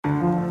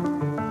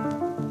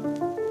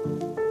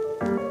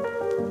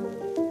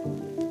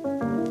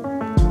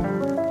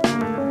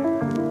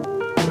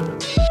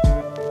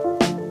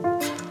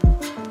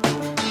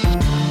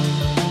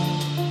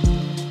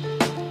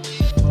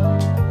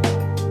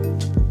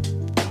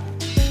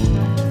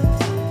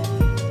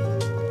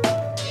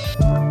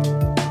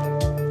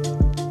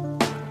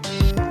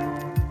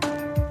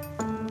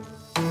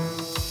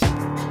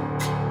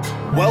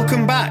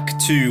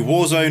to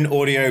Warzone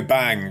Audio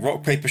Bang,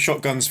 Rock Paper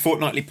Shotgun's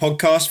fortnightly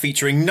podcast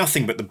featuring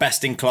nothing but the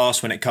best in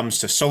class when it comes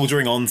to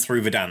soldiering on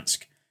through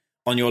Verdansk.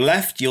 On your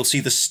left, you'll see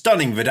the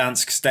stunning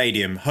Verdansk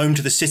Stadium, home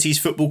to the city's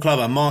football club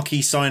and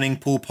marquee signing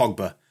Paul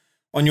Pogba.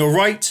 On your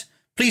right,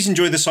 please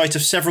enjoy the sight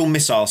of several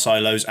missile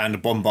silos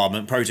and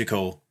bombardment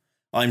protocol.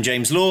 I'm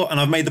James Law, and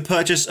I've made the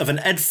purchase of an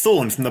Ed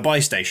Thorn from the buy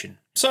station.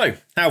 So,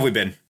 how have we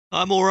been?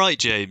 I'm all right,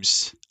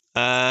 James.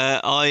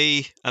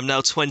 I am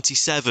now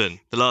 27.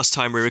 The last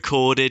time we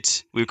recorded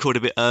a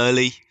bit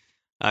early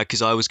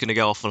because I was going to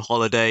go off on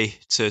holiday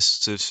to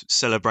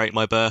celebrate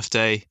my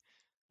birthday.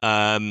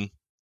 And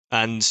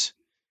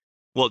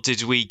what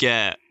did we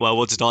get? Well,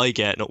 what did I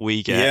get? Not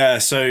we get. Yeah,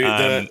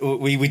 so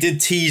we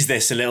did tease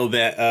this a little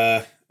bit,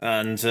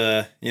 and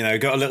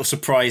got a little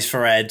surprise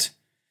for Ed.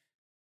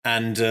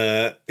 And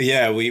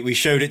we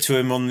showed it to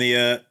him on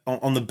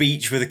the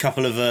beach with a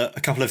couple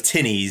of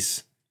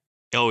tinnies.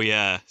 Oh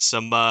yeah,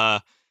 some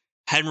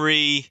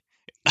Henry.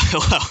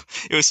 Well,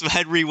 it was some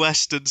Henry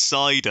Weston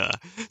cider,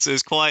 so it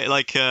was quite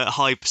like a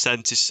high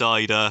percentage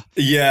cider.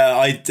 Yeah,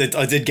 I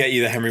did get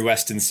you the Henry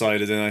Weston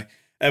cider, didn't I?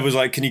 Ed was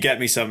like, "Can you get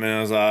me something?" And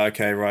I was like,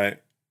 "Okay, right,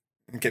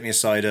 get me a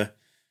cider."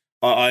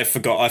 I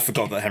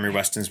forgot that Henry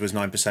Weston's was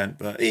 9%,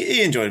 but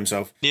he enjoyed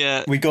himself.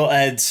 Yeah, we got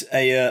Ed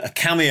a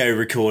cameo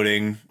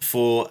recording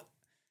for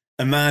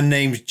a man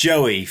named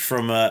Joey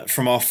from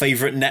our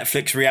favourite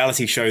Netflix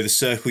reality show, The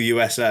Circle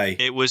USA.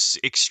 It was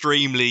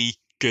extremely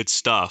good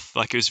stuff.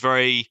 Like, it was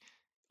very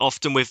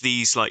often with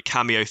these like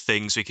cameo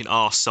things, we can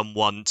ask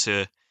someone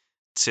to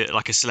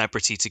like a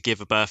celebrity to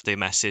give a birthday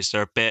message.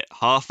 They're a bit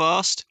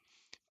half-assed,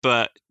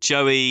 but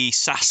Joey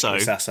Sasso,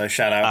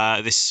 shout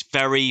out, this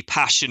very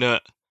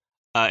passionate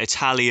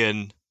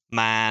Italian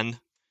man,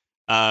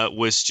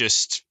 was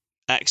just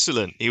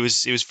excellent. He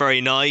was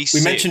very nice.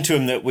 We mentioned to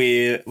him that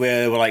we're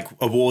like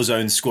a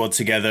Warzone squad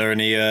together, and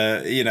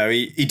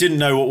he didn't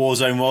know what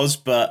Warzone was,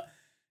 but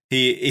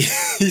he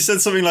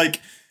said something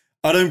like,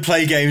 "I don't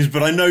play games,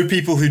 but I know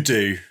people who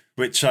do,"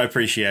 which I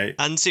appreciate.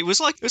 And it was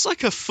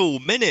like a full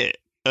minute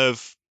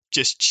of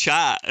just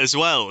chat as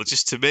well,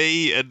 just to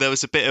me. And there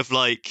was a bit of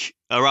like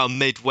around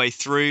midway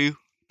through,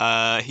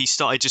 he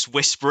started just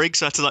whispering,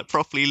 so I had to like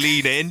properly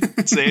lean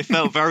in. So it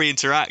felt very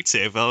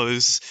interactive. I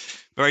was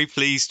very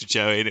pleased with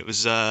Joey, and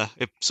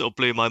it sort of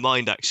blew my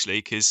mind actually,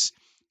 because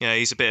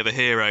he's a bit of a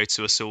hero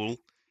to us all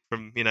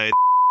from the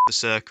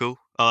Circle.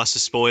 Oh, that's a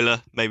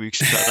spoiler. Maybe we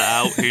should cut that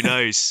out. Who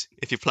knows?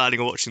 If you're planning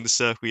on watching The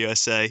Circle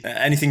USA.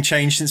 Anything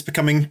changed since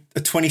becoming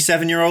a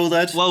 27-year-old,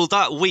 Ed? Well,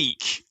 that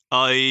week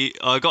I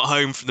got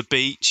home from the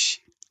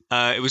beach.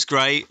 It was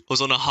great. I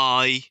was on a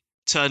high.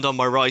 Turned on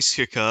my rice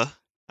cooker,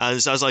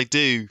 as I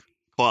do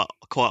quite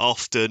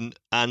often,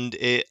 and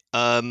it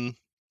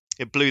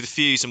blew the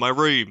fuse in my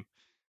room.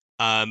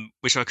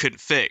 Which I couldn't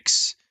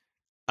fix.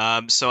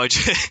 So I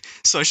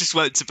just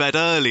went to bed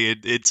early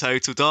in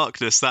total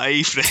darkness that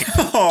evening.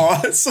 Oh,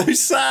 that's so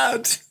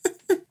sad.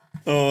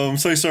 Oh, I'm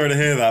so sorry to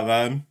hear that,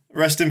 man.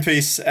 Rest in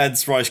peace,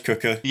 Ed's rice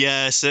cooker.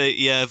 Yeah,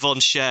 Von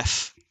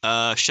Chef.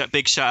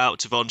 Big shout out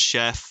to Von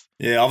Chef.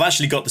 Yeah, I've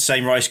actually got the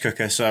same rice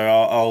cooker, so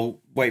I'll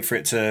wait for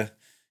it to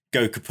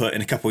go kaput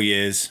in a couple of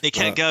years. It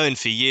kept going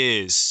for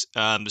years.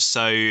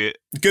 So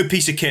good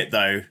piece of kit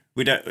though.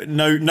 We don't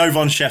no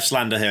Von Chef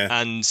slander here.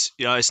 And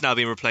it's now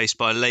been replaced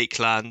by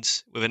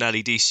Lakeland with an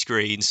LED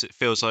screen, so it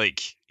feels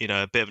like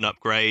a bit of an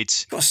upgrade.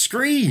 Got a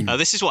screen.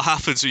 This is what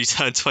happens when you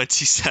turn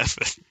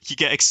 27. You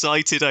get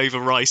excited over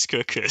rice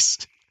cookers.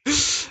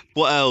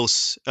 What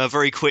else?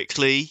 Very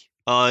quickly,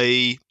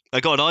 I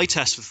got an eye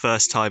test for the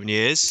first time in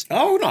years.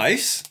 Oh,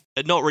 nice.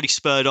 Not really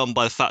spurred on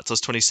by the fact I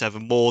was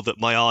 27, more that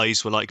my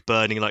eyes were like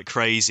burning like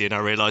crazy, and I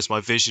realised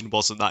my vision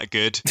wasn't that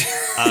good.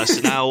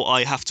 So now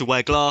I have to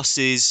wear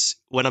glasses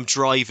when I'm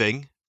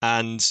driving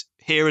and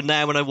here and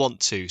there when I want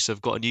to. So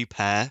I've got a new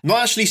pair.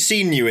 Not actually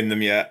seen you in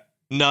them yet.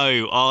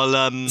 No,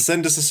 I'll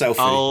send us a selfie.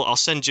 I'll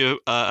send you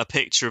a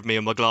picture of me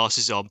with my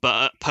glasses on,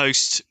 but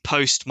post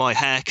my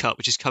haircut,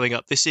 which is coming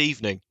up this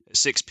evening at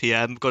 6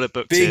 p.m. Got it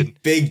booked in.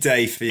 Big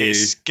day for you.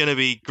 It's gonna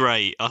be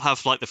great. I'll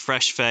have like the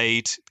fresh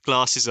fade,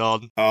 glasses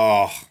on.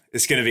 Oh,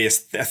 it's gonna be a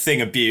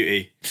thing of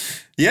beauty.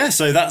 Yeah,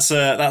 so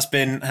that's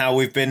been how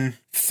we've been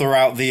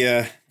throughout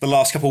the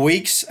last couple of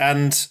weeks,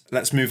 and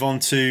let's move on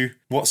to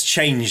what's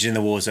changed in the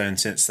Warzone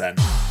since then.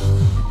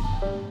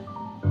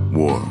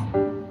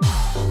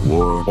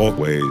 War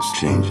always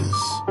changes.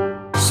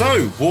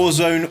 So,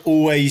 Warzone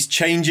always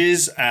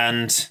changes,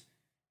 and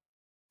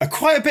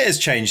quite a bit has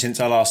changed since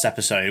our last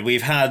episode.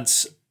 We've had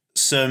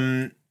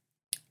since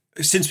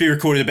we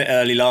recorded a bit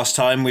early last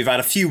time, we've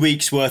had a few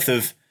weeks worth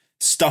of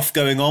stuff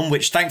going on,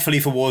 which thankfully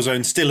for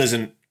Warzone still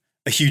isn't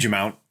a huge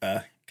amount,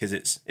 because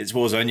it's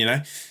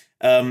Warzone,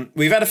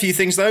 We've had a few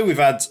things though. We've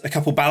had a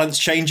couple balance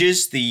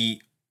changes.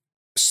 The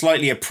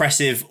slightly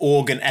oppressive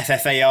AUG and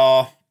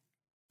FFAR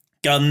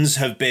guns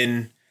have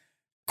been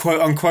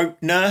quote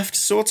unquote nerfed,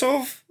 sort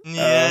of.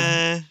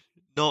 Yeah,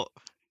 not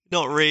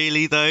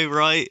really though,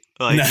 right?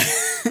 Like, no.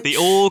 The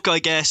AUG, I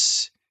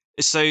guess.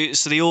 So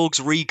the AUG's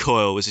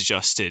recoil was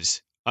adjusted,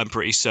 I'm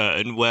pretty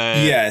certain.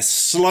 Where yeah,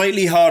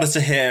 slightly harder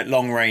to hit at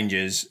long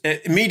ranges.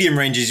 At medium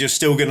ranges, you're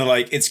still gonna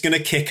it's gonna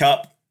kick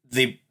up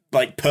the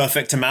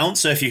perfect amount.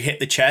 So if you hit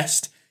the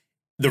chest,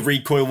 the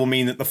recoil will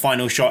mean that the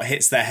final shot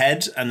hits their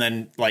head, and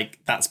then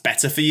that's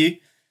better for you.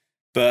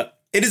 But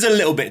it is a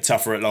little bit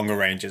tougher at longer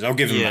ranges. I'll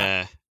give them that.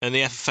 Yeah, and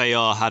the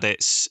FFAR had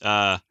its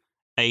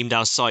aim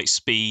down sight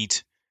speed.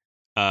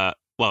 Well,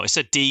 it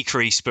said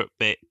decrease, but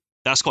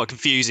that's quite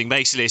confusing.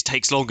 Basically, it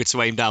takes longer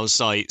to aim down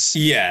sights.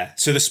 Yeah,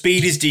 so the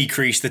speed is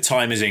decreased, the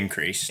time is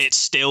increased. It's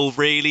still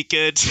really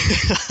good.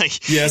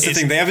 Yeah, that's the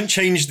thing. They haven't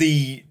changed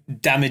the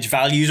damage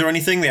values or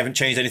anything. They haven't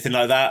changed anything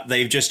like that.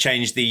 They've just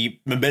changed the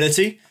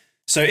mobility.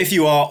 So if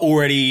you are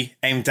already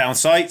aimed down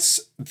sights,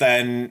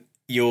 then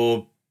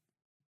you're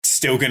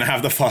still going to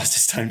have the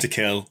fastest time to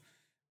kill.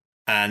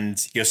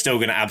 And you're still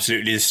going to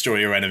absolutely destroy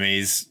your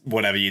enemies,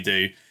 whatever you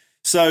do.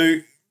 So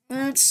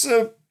it's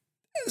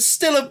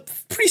still a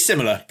pretty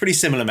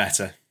similar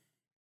meta.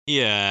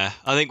 Yeah,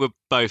 I think we're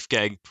both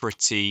getting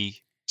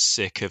pretty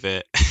sick of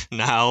it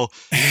now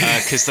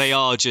because they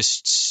are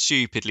just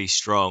stupidly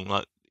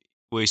strong.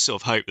 We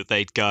sort of hope that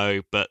they'd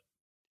go, but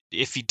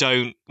if you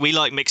don't, we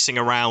like mixing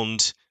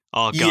around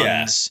our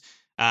guns,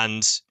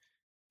 and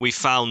we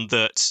found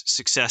that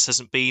success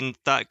hasn't been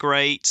that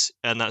great,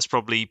 and that's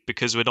probably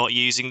because we're not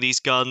using these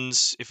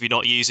guns. If you're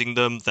not using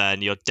them,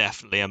 then you're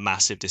definitely a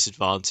massive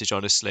disadvantage,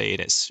 honestly, and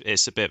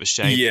it's a bit of a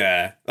shame.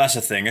 Yeah, that's the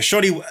thing. A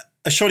shoddy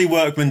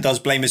workman does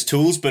blame his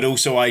tools, but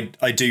also I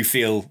do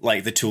feel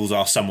like the tools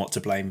are somewhat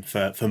to blame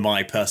for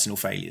my personal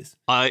failures.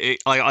 I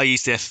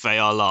used the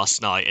FFAR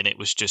last night, and it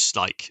was just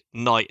like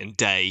night and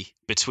day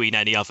between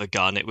any other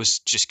gun. It was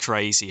just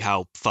crazy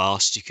how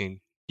fast you can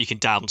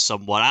down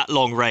someone at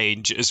long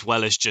range as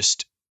well as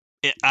just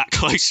at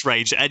close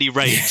range. At any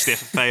range, the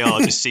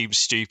FFAR just seems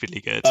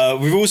stupidly good.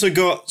 We've also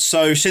got,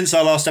 so since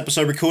our last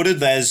episode recorded,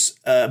 there's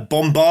a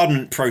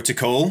bombardment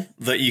protocol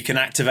that you can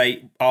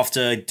activate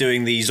after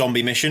doing the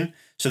zombie mission.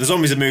 So the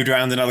zombies have moved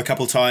around another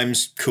couple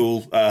times.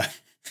 Cool.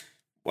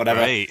 Whatever.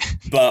 Right.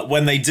 But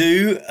when they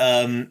do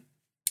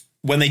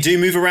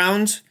move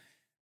around,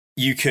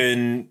 you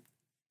can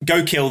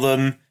go kill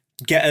them,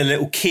 get a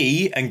little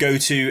key, and go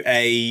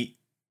to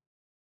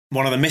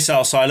one of the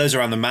missile silos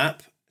around the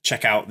map.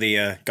 Check out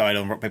the guide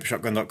on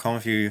rockpapershotgun.com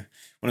if you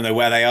want to know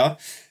where they are.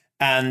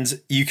 And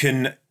you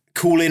can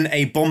call in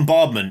a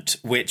bombardment,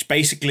 which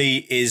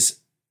basically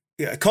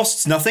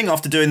costs nothing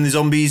after doing the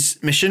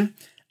zombies mission,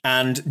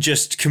 and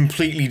just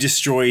completely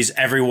destroys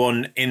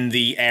everyone in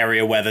the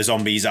area where the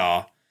zombies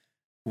are,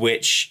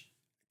 which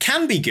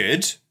can be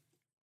good,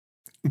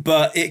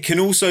 but it can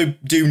also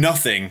do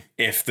nothing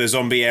if the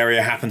zombie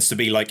area happens to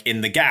be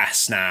in the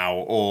gas now,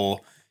 or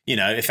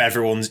if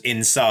everyone's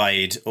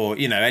inside, or,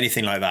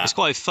 anything like that. It's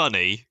quite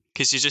funny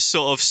because you're just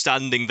sort of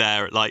standing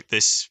there at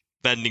this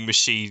vending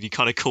machine. You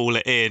kind of call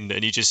it in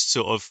and you just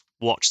sort of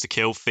watch the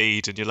kill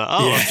feed and you're like,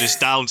 oh, yeah. I'm just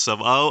down some.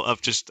 Oh,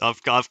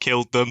 I've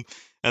killed them.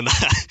 And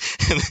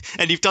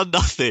and you've done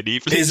nothing.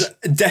 It's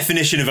a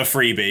definition of a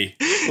freebie.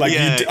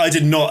 I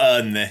did not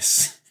earn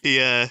this.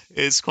 Yeah,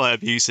 it's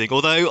quite amusing.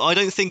 Although I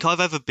don't think I've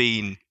ever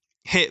been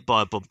hit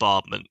by a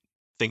bombardment,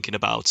 thinking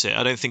about it.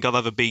 I don't think I've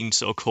ever been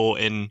sort of caught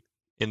in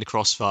the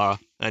crossfire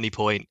at any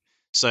point.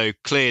 So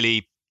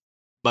clearly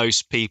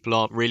most people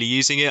aren't really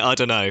using it. I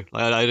don't know.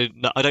 I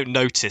don't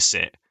notice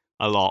it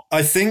a lot.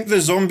 I think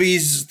the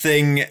zombies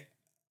thing,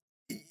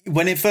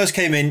 when it first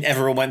came in,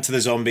 everyone went to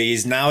the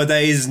zombies.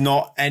 Nowadays,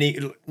 not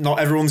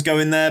everyone's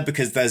going there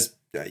because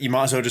you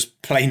might as well just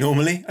play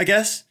normally, I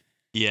guess.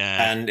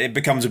 Yeah. And it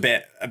becomes a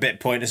bit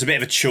pointless, a bit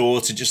of a chore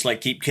to just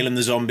keep killing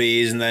the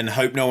zombies and then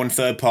hope no one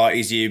third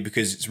parties you,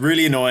 because it's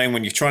really annoying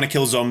when you're trying to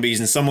kill zombies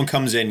and someone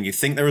comes in, you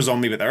think they're a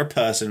zombie, but they're a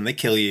person and they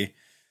kill you.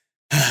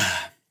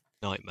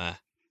 Nightmare.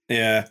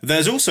 Yeah.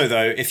 There's also,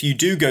 though, if you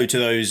do go to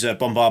those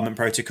bombardment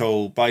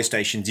protocol buy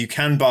stations, you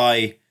can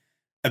buy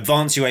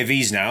advanced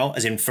UAVs now,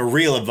 as in for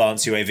real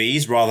advanced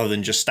UAVs, rather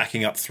than just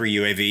stacking up 3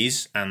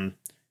 UAVs, and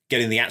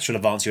getting the actual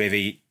advanced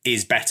UAV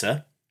is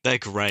better. They're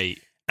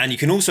great. And you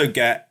can also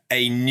get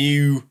a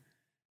new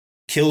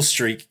kill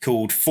streak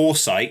called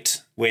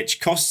Foresight, which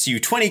costs you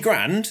 20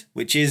 grand,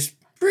 which is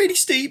pretty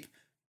steep,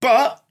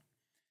 but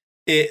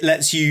it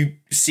lets you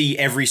see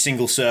every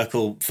single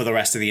circle for the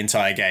rest of the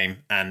entire game,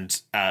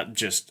 and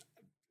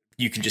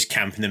you can just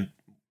camp in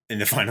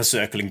the final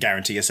circle and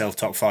guarantee yourself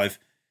top 5,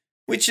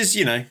 which is,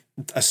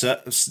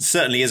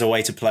 certainly is a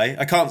way to play.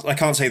 I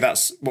can't say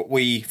that's what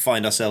we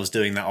find ourselves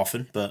doing that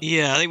often, but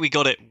yeah, I think we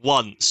got it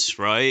once,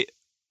 right?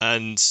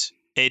 And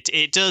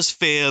it does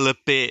feel a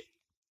bit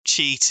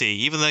cheaty,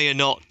 even though you're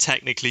not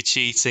technically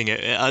cheating.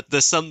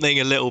 There's something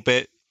a little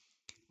bit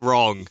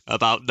wrong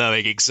about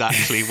knowing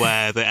exactly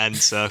where the end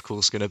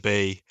circle's going to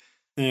be.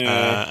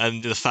 Yeah.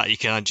 And the fact you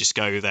can just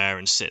go there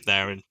and sit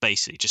there and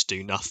basically just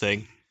do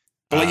nothing.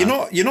 But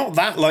you're not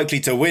that likely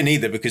to win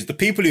either, because the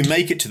people who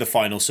make it to the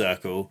final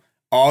circle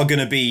are going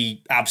to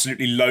be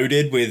absolutely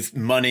loaded with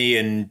money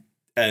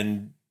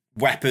and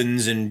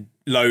weapons and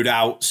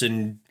loadouts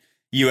and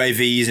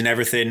UAVs and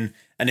everything.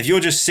 And if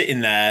you're just sitting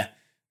there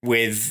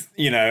with,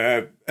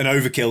 an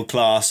overkill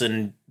class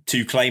and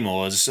 2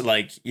 claymores,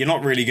 like you're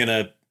not really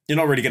gonna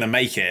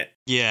make it.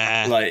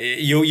 Yeah. Like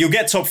you'll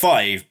get top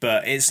 5,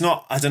 but it's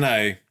not. I don't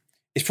know.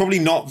 It's probably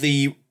not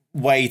the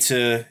way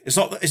to. It's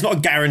not a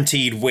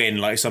guaranteed win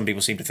like some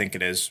people seem to think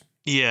it is.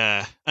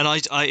 Yeah, and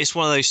I it's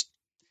one of those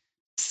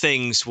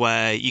things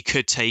where you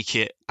could take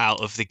it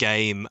out of the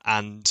game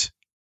and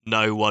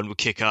no one would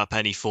kick up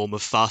any form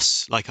of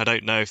fuss. Like, I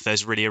don't know if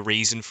there's really a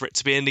reason for it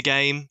to be in the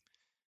game.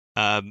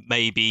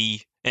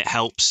 Maybe it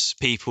helps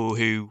people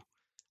who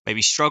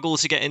maybe struggle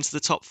to get into the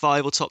top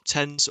 5 or top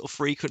 10 sort of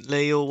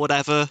frequently or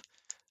whatever.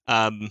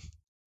 I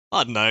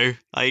don't know.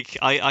 Like,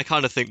 I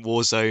kind of think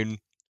Warzone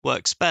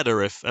works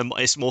better if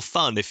it's more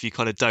fun if you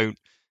kind of don't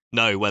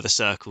know where the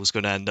circle's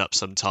going to end up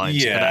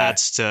sometimes. Yeah. It kind of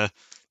adds to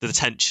the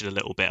tension a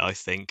little bit, I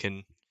think.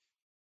 And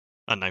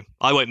I don't know.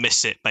 I won't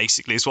miss it,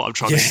 basically, is what I'm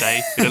trying to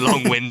say in a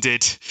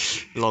long-winded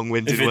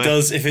way.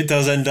 If it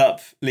does end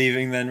up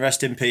leaving, then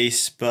rest in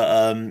peace.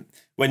 But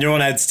when you're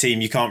on Ed's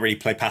team, you can't really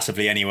play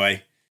passively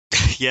anyway.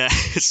 Yeah,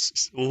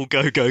 it's all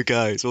go.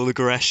 It's all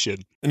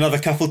aggression. Another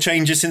couple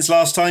changes since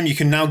last time. You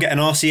can now get an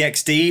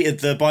RCXD at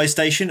the buy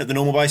station, at the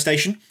normal buy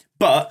station,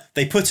 but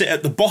they put it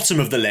at the bottom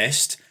of the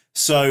list.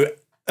 So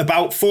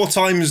about 4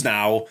 times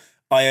now,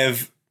 I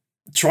have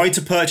tried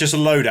to purchase a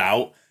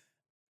loadout,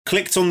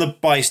 clicked on the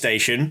buy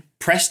station,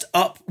 pressed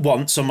up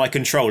once on my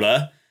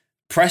controller,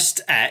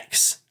 pressed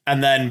X,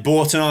 and then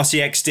bought an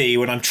RCXD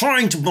when I'm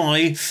trying to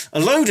buy a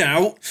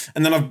loadout,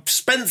 and then I've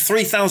spent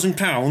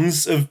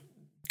 £3,000 of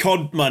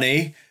COD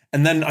money,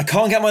 and then I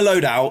can't get my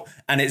loadout,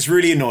 and it's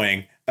really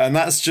annoying. And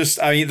that's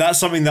just, I mean, that's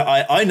something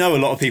that I know a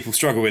lot of people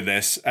struggle with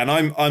this, and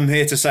I'm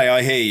here to say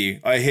I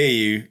hear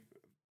you,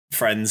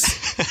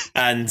 friends,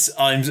 and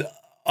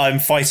I'm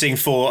fighting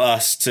for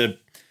us to.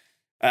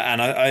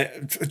 And I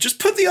just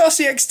put the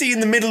RCXD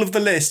in the middle of the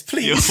list,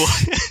 please.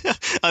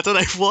 I don't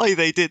know why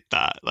they did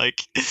that.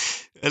 Like,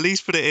 at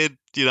least put it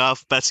in,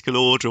 alphabetical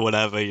order or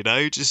whatever,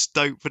 Just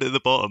don't put it at the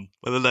bottom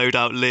where the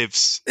loadout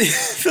lives.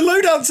 The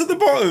loadout's at the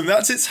bottom.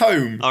 That's its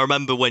home. I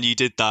remember when you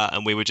did that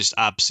and we were just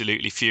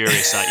absolutely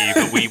furious at you,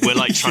 but we were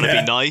like trying to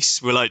be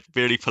nice. We're like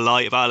really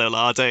polite about it.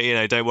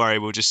 Like, don't worry,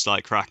 we'll just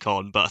like crack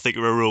on. But I think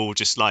we were all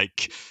just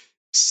like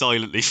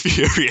silently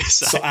furious.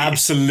 So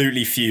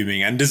absolutely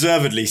fuming, and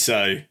deservedly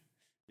so.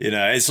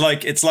 It's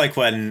like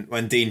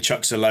when Dean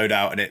chucks a load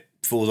out and it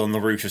falls on the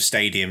roof of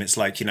Stadium. It's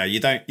like, you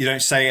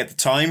don't say it at the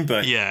time,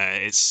 but yeah,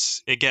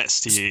 it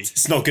gets to you.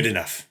 It's not good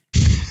enough.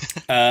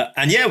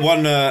 And yeah,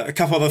 a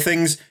couple other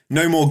things.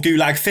 No more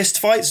Gulag fist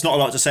fights. Not a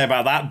lot to say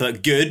about that,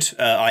 but good.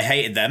 I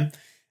hated them.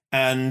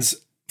 And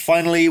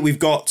finally, we've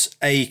got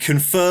a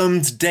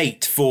confirmed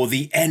date for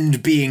the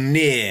end being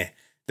near.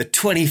 The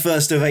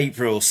 21st of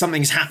April.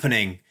 Something's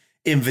happening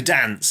in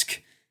Verdansk.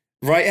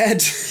 Right,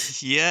 Ed?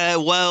 Yeah,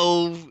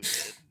 well,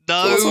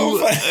 no,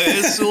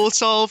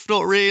 sort of,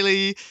 not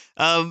really.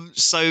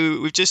 So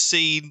we've just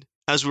seen,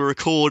 as we're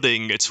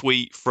recording, a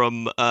tweet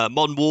from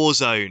Modern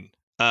Warzone,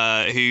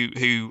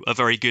 who are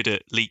very good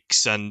at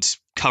leaks and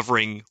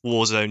covering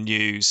Warzone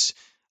news.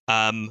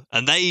 And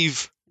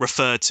they've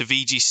referred to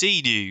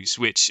VGC news,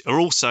 which are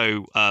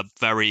also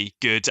very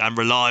good and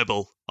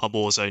reliable on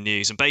Warzone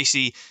news. And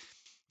basically,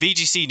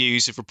 VGC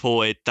news have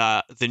reported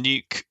that the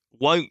nuke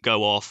won't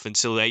go off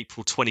until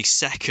April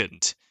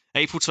 22nd.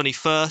 April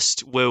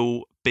 21st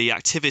will be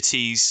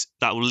activities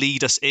that will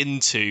lead us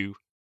into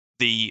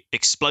the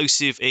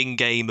explosive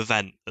in-game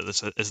event,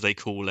 as they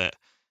call it.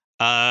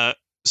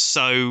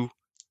 So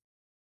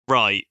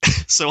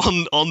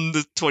on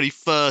the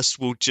 21st,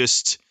 we'll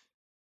just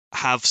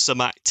have some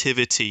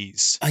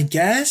activities. I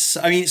guess.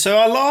 I mean, so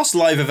our last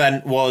live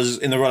event was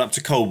in the run-up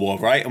to Cold War,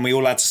 right? And we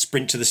all had to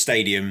sprint to the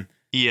stadium.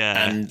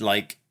 Yeah. And,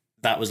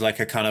 that was, a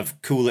kind of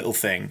cool little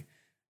thing.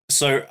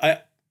 So,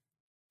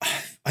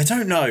 I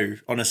don't know,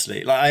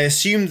 honestly. I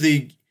assume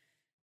the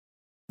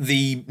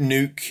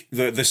nuke,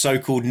 the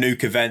so-called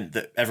nuke event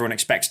that everyone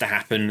expects to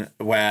happen,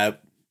 where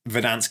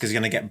Verdansk is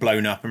going to get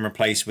blown up and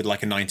replaced with, a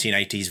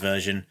 1980s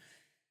version.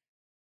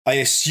 I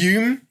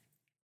assume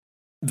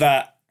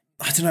that,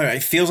 I don't know,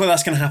 it feels like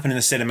that's going to happen in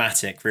the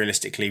cinematic,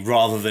 realistically,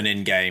 rather than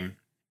in-game.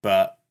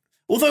 But,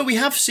 although we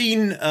have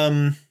seen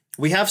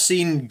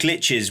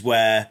glitches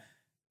where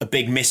a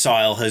big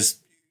missile has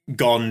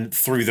gone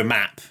through the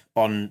map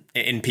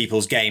in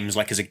people's games,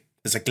 as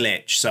a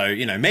glitch. So,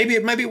 maybe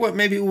it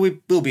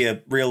will be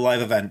a real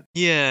live event.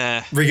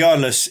 Yeah.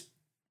 Regardless,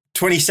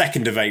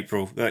 22nd of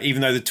April,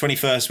 even though the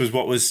 21st was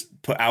what was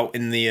put out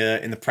in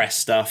the press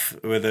stuff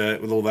with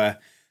all their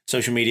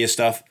social media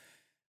stuff.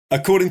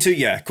 According to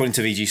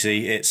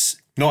VGC,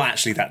 it's not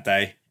actually that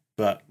day,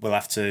 but we'll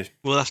have to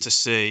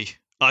see.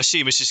 I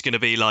assume it's just going to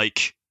be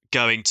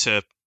going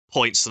to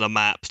points on the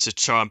map to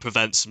try and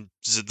prevent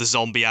the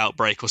zombie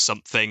outbreak or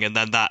something, and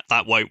then that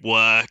won't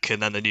work,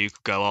 and then the nuke will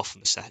go off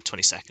on the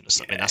 22nd or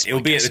something. Yeah, it'll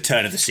be at the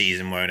turn of the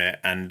season, won't it?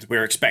 And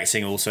we're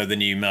expecting also the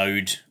new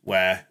mode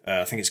where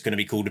I think it's going to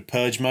be called a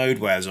purge mode,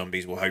 where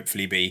zombies will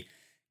hopefully be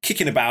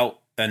kicking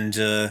about, and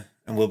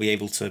we'll be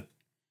able to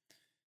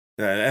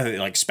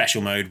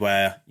special mode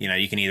where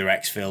you can either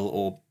exfil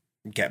or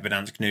get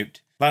Verdansk nuked.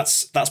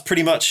 That's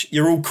pretty much,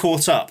 you're all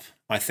caught up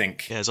I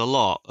think. Yeah, there's a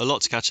lot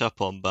to catch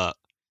up on, but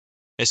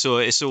it's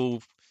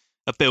all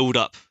a build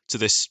up to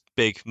this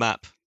big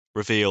map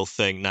reveal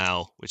thing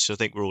now, which I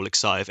think we're all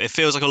excited. It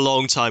feels like a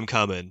long time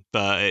coming,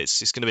 but it's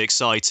going to be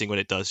exciting when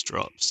it does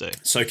drop.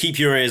 So keep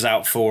your ears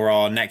out for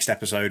our next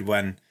episode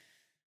when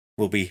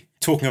we'll be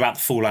talking about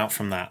the fallout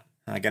from that.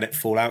 I get it,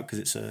 fallout, because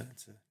it's a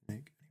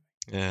nuke.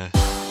 Yeah.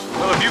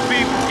 Well, if you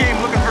beat the game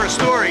looking for a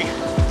story,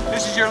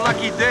 this is your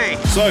lucky day.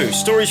 So,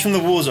 stories from the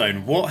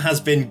Warzone. What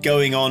has been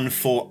going on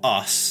for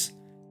us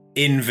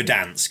in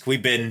Verdansk?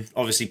 We've been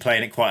obviously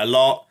playing it quite a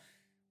lot.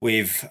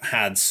 We've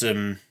had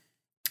some...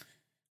 I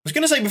was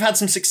going to say we've had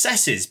some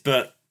successes,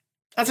 but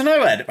I don't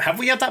know, Ed. Have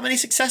we had that many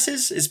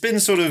successes? It's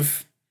been sort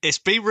of... It's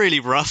been really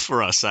rough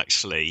for us,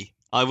 actually.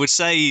 I would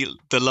say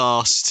the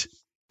last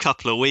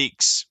couple of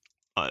weeks,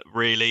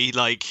 really,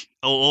 like,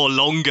 or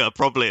longer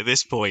probably at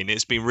this point.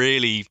 It's been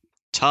really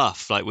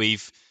tough. Like,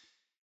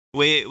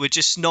 we're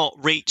just not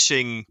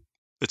reaching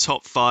the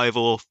top 5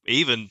 or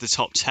even the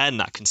top 10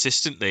 that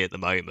consistently at the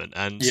moment.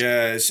 And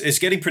yeah, it's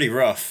getting pretty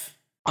rough.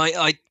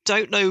 I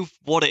don't know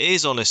what it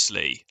is,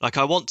 honestly. Like,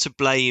 I want to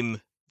blame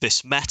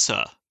this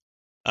meta,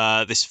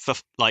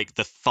 like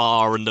the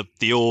FAR and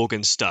the org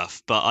and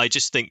stuff, but I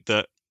just think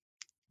that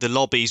the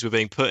lobbies we're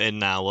being put in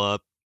now are,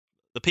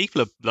 the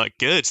people are like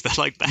good. They're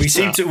like better.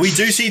 We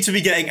do seem to be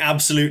getting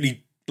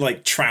absolutely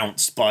like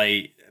trounced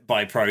by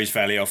pros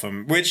fairly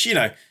often, which, you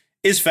know,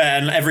 is fair,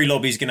 and every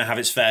lobby's going to have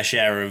its fair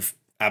share of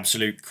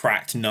absolute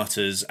cracked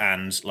nutters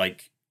and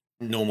like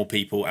normal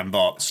people and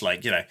bots.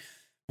 Like, you know,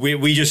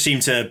 we just seem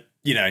to,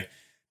 you know,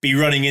 be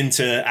running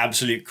into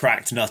absolute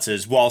cracked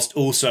nutters whilst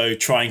also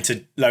trying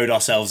to load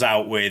ourselves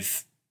out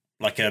with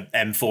like a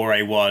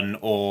M4A1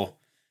 or,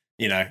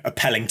 you know, a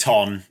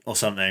Pellington or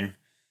something.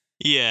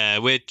 Yeah,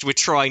 we're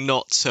trying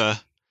not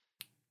to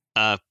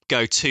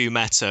go too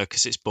meta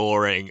because it's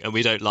boring and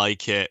we don't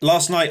like it.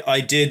 Last night I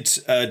did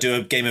do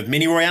a game of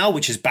Mini Royale,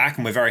 which is back,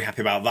 and we're very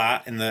happy about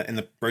that in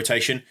the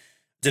rotation.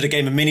 Did a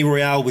game of Mini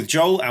Royale with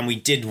Joel, and we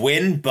did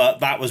win, but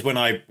that was when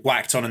I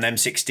whacked on an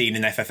M16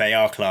 in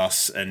FFAR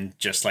class, and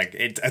just like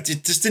it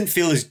just didn't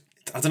feel as,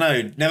 I don't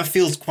know, never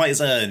feels quite as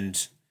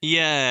earned.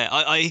 Yeah,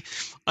 I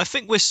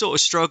think we're sort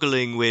of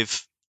struggling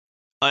with.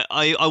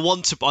 I'm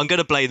going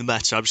to blame the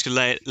meta. I'm just going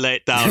to lay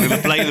it down. I'm going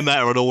to blame the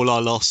meta on all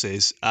our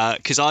losses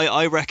because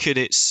I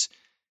reckon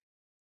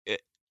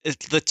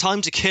the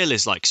time to kill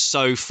is like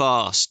so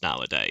fast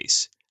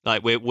nowadays.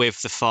 Like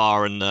with the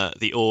FAR and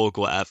the org,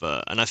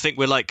 whatever, and I think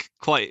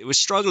we're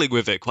struggling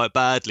with it quite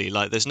badly.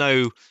 Like there's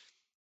no,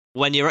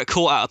 when you're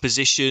caught out of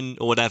position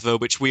or whatever,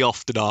 which we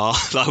often are.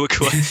 Like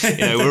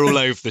we're all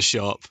over the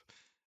shop.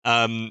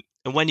 And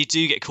when you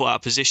do get caught out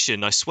of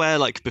position, I swear,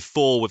 like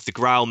before with the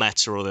Growl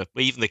meta or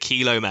even the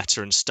Kilo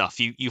meta and stuff,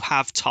 you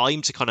have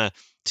time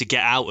to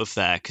get out of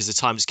there because the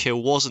time to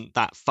kill wasn't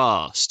that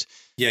fast.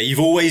 Yeah,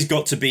 you've always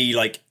got to be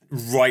like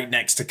right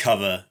next to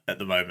cover at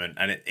the moment,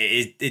 and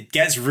it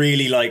gets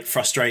really like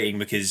frustrating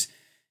because,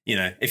 you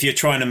know, if you're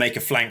trying to make a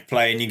flank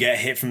play and you get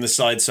hit from the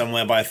side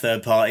somewhere by a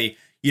third party,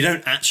 you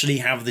don't actually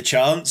have the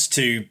chance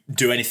to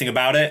do anything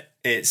about it.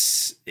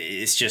 It's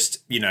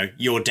just, you know,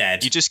 you're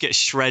dead. You just get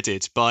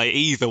shredded by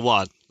either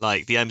one,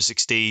 like the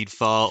M16,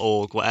 FAR,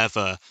 org,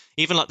 whatever.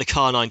 Even like the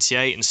Kar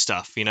 98 and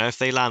stuff, you know, if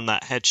they land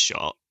that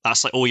headshot,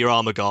 that's like all your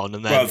armor gone.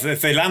 And then, well, if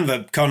they land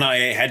the Kar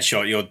 98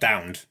 headshot, you're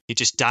downed. You're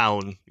just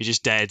down. You're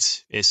just dead.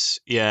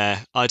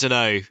 Yeah, I don't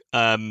know.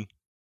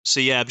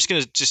 So yeah, I'm just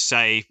going to just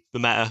say the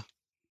meta,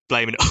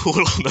 blaming it all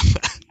on the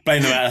meta.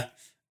 Blame the meta.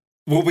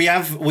 Well,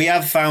 we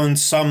have found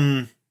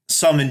some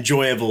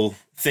enjoyable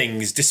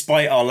things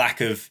despite our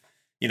lack of,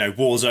 you know,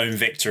 Warzone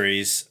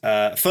victories.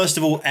 First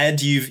of all,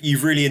 Ed,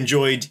 you've really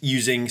enjoyed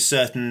using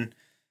certain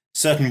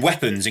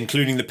weapons,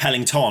 including the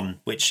Pellington,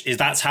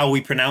 that's how we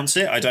pronounce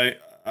it. I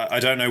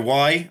don't know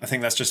why. I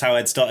think that's just how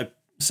Ed started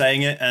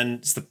saying it, and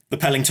it's the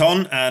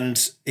Pellington.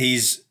 And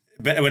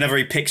whenever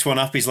he picks one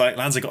up, he's like,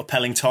 "Lads, I got a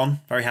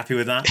Pellington." Very happy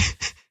with that.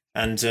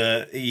 And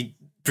he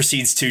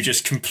proceeds to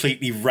just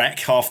completely wreck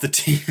half the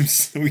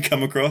teams we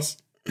come across.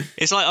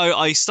 It's like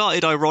I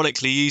started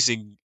ironically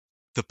using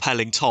the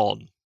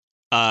Pellington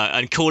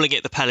and calling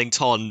it the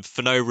Pellington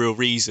for no real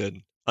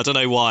reason. I don't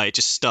know why, it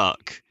just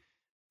stuck.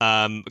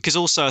 Because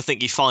also I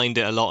think you find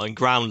it a lot in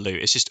ground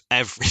loot. It's just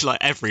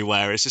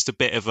everywhere. It's just a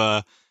bit of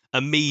a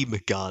meme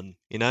gun,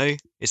 you know?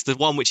 It's the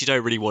one which you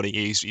don't really want to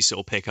use, but you sort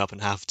of pick up and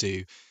have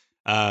to.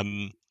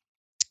 And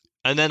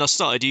then I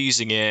started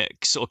using it,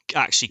 sort of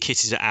actually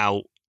kitted it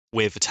out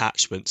with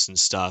attachments and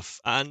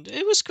stuff, and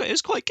it was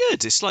quite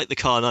good. It's like the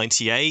Kar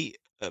 98,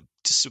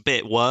 just a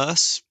bit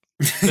worse.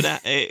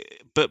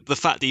 But the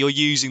fact that you're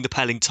using the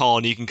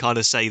Pellington, you can kind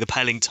of say the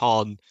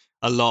Pellington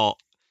a lot,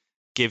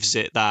 gives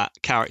it that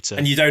character.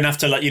 And you don't have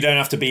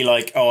to be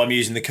like, oh, I'm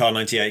using the Kar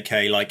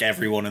 98K like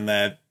everyone and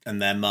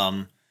their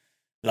mum.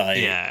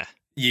 Like, yeah.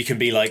 You can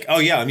be like, oh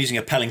yeah, I'm using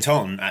a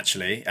Pellington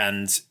actually,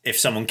 and if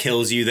someone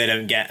kills you, they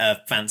don't get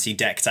a fancy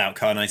decked out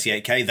Kar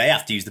 98K. They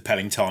have to use the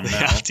Pellington now. They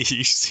have to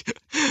use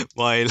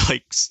my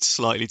like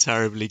slightly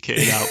terribly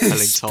kitted out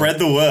Pellington. Spread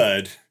the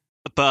word.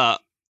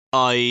 But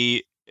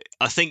I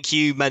think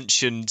you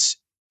mentioned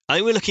I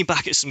think we're looking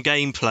back at some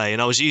gameplay,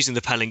 and I was using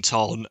the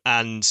Pellington,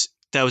 and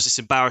there was this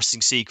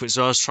embarrassing sequence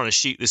where I was trying to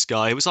shoot this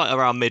guy. It was like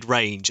around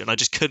mid-range, and I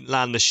just couldn't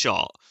land the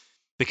shot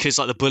because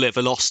like the bullet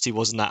velocity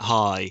wasn't that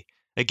high.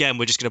 Again,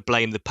 we're just going to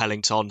blame the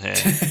Pellington here,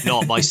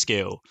 not my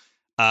skill.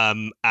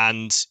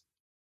 And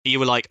you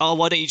were like, "Oh,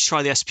 why don't you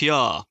try the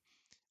SPR?"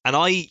 And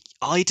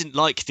I didn't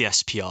like the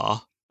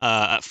SPR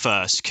at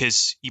first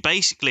because you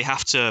basically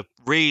have to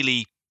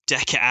really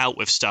deck it out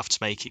with stuff to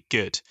make it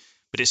good.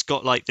 But it's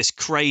got like this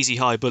crazy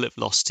high bullet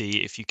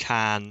velocity if you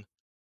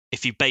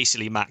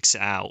basically max it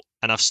out.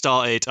 And I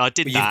did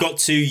that. You've got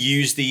to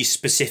use the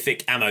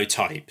specific ammo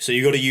type. So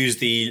you've got to use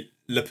the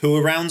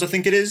Lapua rounds, I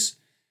think it is.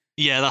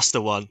 Yeah, that's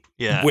the one.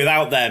 Yeah.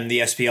 Without them, the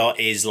SPR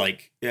is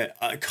like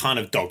kind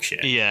of dog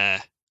shit. Yeah.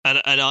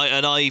 And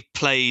I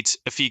played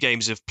a few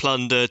games of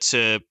Plunder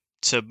to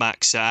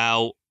max it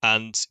out,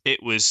 and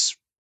it was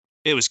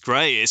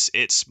great.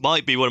 It's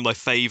might be one of my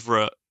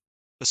favourite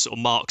sort of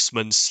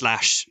marksman /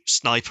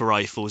 sniper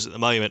rifles at the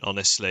moment,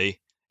 honestly.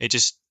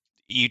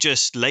 You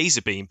just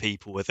laser beam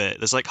people with it.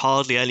 There's like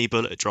hardly any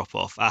bullet drop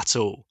off at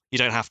all. You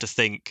don't have to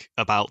think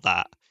about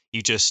that.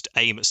 You just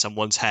aim at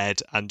someone's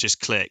head and just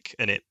click,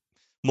 and it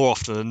more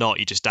often than not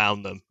you just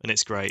down them, and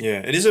it's great. Yeah,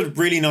 it is a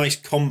really nice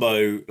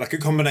combo, like a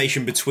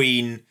combination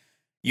between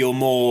your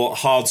more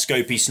hard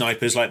scopy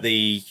snipers like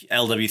the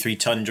LW3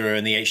 Tundra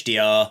and the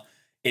HDR.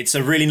 It's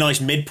a really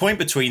nice midpoint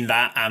between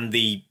that and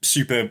the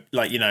super,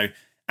 like, you know,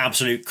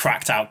 absolute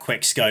cracked out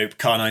quick scope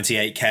Kar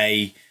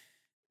 98K.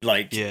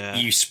 Like,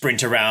 you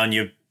sprint around,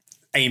 you're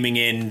aiming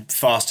in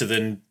faster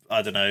than,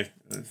 I don't know,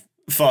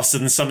 faster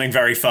than something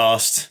very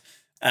fast,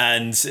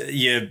 and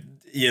you're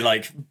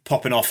like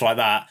popping off like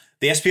that.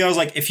 The SPR is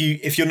like, if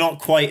you're not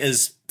quite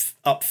as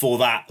up for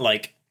that,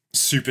 like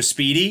super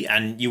speedy,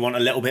 and you want a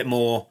little bit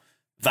more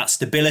that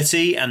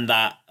stability and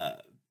that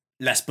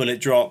less bullet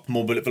drop,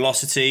 more bullet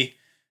velocity,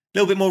 a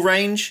little bit more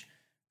range,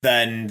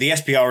 then the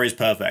SPR is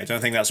perfect. I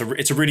think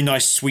it's a really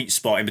nice sweet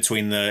spot in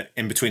between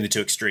the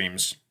two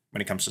extremes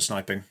when it comes to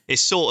sniping. It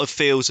sort of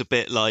feels a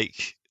bit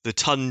like the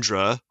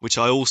Tundra, which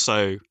I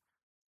also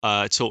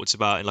talked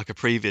about in like a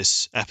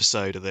previous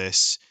episode of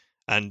this,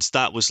 and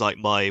that was like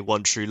my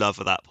one true love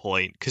at that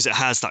point because it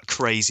has that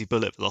crazy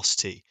bullet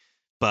velocity,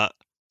 but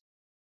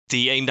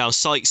the aim down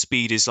sight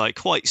speed is like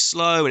quite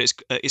slow, and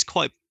it's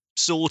quite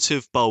sort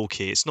of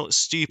bulky. It's not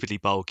stupidly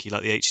bulky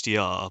like the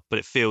HDR, but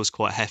it feels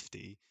quite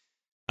hefty.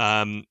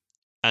 And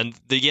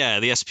the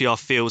SPR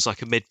feels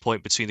like a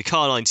midpoint between the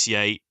Kar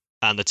 98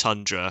 and the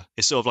Tundra.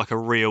 It's sort of like a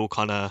real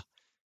kind of,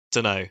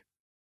 don't know,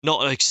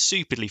 not like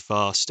stupidly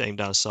fast aim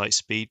down sight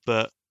speed,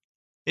 but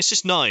it's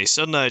just nice.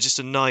 I don't know, just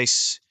a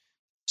nice,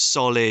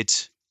 solid,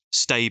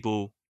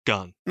 stable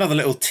gun. Another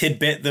little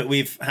tidbit that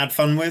we've had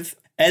fun with.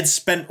 Ed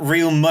spent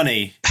real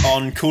money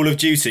on Call of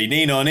Duty.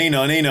 Nino.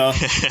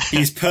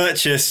 He's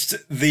purchased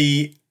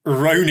the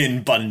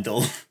Ronin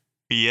bundle.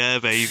 Yeah,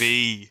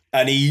 baby.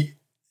 And he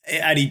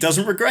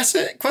doesn't regret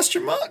it? ?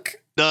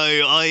 No,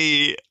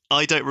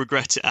 I don't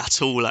regret it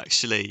at all,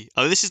 actually.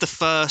 Oh, this is the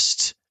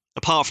first,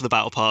 apart from the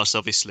Battle Pass,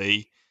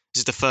 obviously, this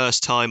is the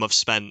first time I've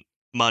spent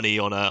money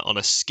on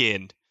a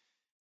skin.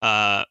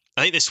 I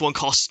think this one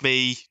cost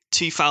me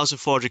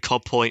 2,400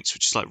 COD points,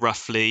 which is like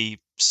roughly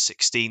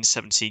 16,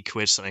 17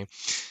 quid something.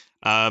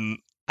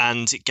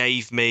 And it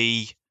gave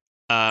me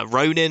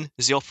Ronin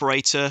as the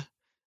operator.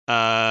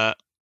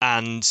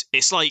 And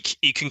it's like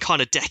you can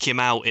kind of deck him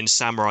out in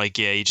samurai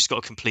gear. You just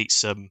got to complete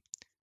some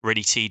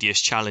really tedious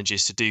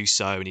challenges to do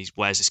so. And he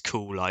wears this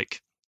cool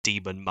like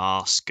demon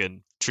mask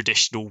and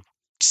traditional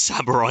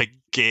samurai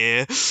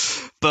gear.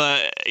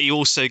 But you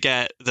also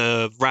get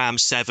the Ram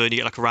 7. You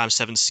get like a Ram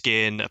 7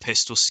 skin, a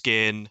pistol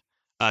skin,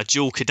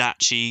 dual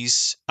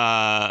Kodachis,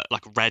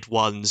 like red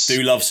ones.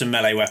 Do love some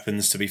melee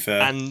weapons, to be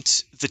fair. And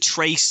the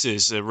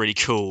tracers are really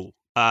cool.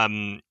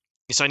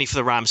 It's only for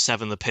the Ram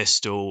 7, the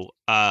pistol,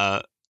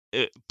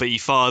 but you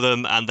fire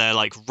them and they're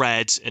like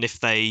red, and if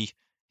they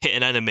hit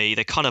an enemy,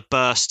 they kind of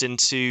burst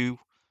into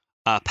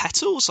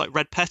petals, like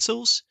red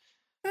petals.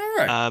 All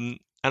right.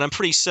 And I'm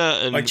pretty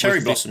certain, like cherry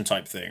blossom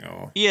type thing,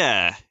 or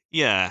yeah,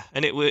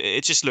 and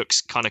it just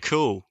looks kind of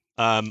cool.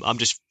 I'm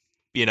just,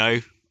 you know,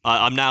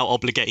 I'm now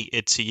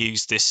obligated to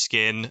use this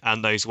skin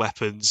and those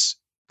weapons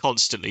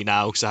constantly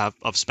now because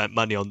I've spent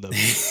money on them.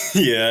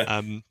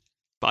 Yeah.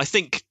 But I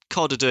think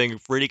COD are doing a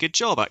really good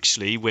job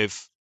actually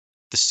with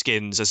the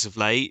skins as of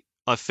late.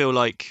 I feel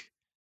like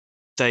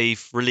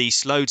they've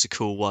released loads of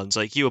cool ones.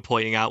 Like you were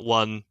pointing out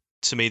one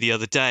to me the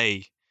other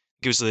day.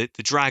 It was the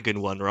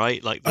dragon one,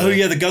 right? Like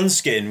the gun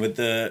skin with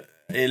the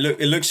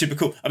it looks super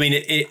cool. I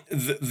mean,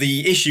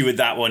 the issue with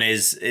that one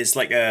is it's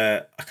like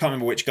I can't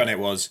remember which gun it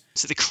was.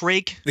 Is it the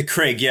Krig? The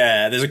Krig,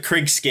 yeah. There's a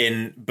Krig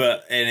skin,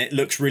 and it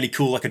looks really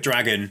cool like a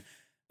dragon,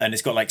 and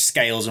it's got like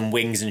scales and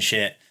wings and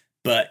shit.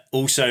 But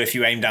also, if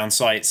you aim down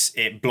sights,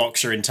 it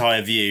blocks your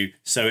entire view.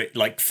 So, it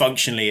like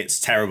functionally, it's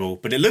terrible,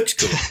 but it looks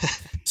cool.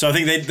 So, I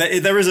think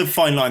there is a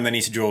fine line they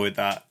need to draw with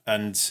that.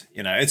 And,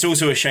 you know, it's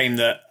also a shame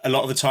that a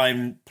lot of the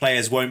time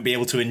players won't be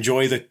able to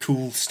enjoy the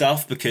cool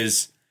stuff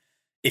because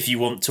if you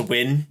want to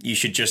win, you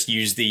should just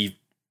use the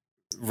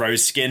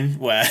Rose skin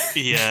where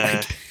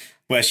Yeah.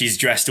 where she's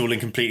dressed all in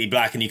completely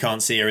black and you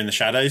can't see her in the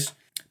shadows.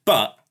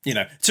 But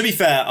to be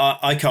fair,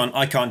 I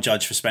can't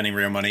judge for spending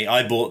real money.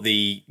 I bought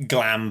the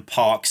glam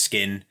park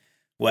skin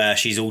where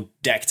she's all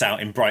decked out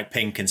in bright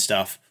pink and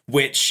stuff,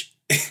 which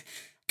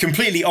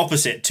completely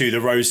opposite to the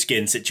Rose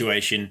skin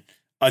situation.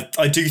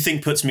 I do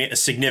think puts me at a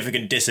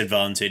significant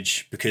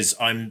disadvantage because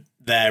I'm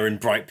there in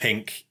bright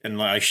pink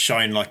and I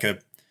shine like a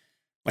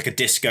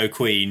disco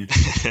queen,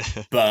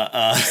 but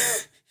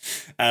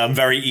I'm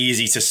very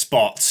easy to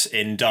spot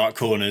in dark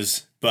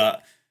corners.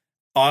 But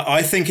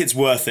I think it's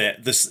worth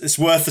it. It's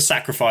worth the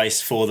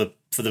sacrifice for the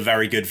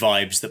very good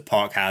vibes that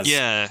Park has.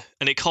 Yeah,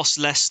 and it costs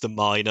less than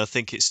mine. I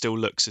think it still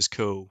looks as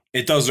cool.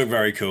 It does look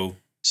very cool.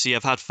 See,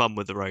 I've had fun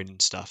with the Ronin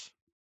stuff.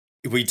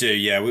 We do,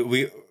 yeah.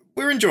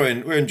 We're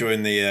enjoying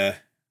the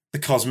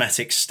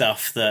cosmetic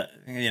stuff that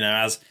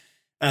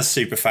as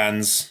super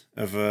fans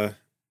of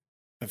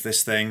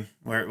this thing,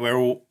 we're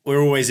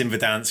always in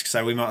Verdansk,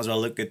 so we might as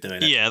well look good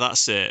doing it. Yeah,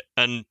 that's it.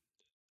 And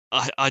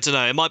I don't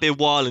know. It might be a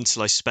while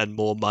until I spend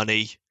more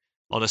money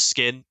on a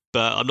skin,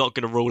 but I'm not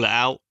going to rule it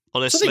out.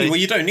 Honestly, well,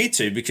 you don't need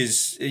to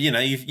because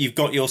you've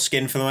got your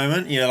skin for the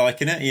moment. You're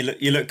liking it.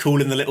 You look cool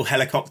in the little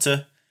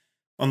helicopter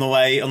on the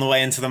way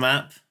into the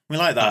map. We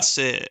like that. That's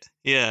it.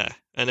 Yeah.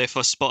 And if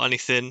I spot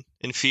anything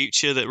in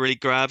future that really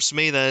grabs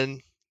me,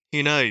 then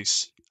who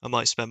knows? I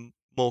might spend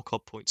more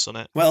COD points on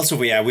it. What else have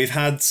we had?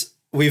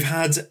 We've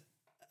had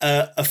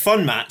a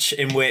fun match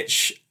in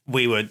which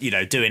we were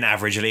doing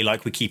averagely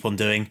like we keep on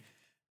doing,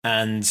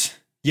 and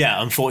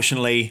yeah,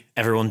 unfortunately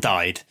everyone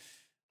died.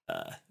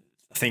 I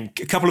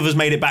think a couple of us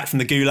made it back from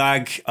the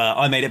gulag.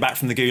 I made it back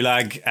from the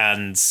gulag,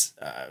 and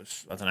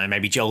I don't know,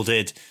 maybe Joel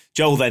did.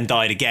 Joel then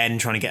died again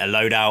trying to get a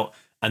loadout,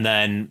 and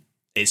then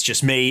it's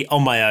just me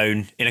on my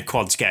own in a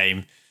quads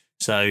game.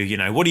 So,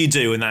 what do you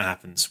do when that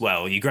happens?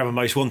 Well, you grab a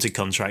most wanted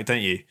contract,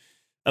 don't you?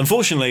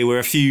 Unfortunately, we're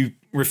a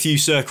few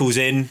circles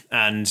in,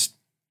 and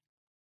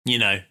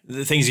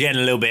the things are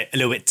getting a little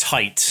bit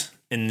tight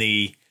in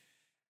the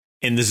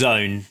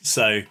zone.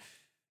 So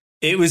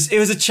it was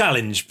a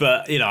challenge,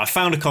 but I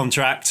found a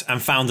contract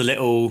and found a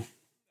little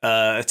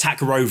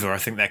attack rover, I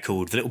think they're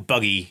called, the little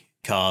buggy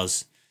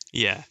cars.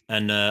 Yeah.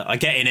 And I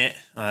get in it,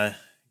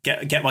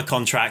 get my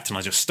contract, and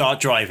I just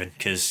start driving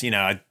because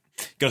I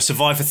got to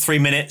survive for 3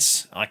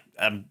 minutes.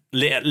 I'm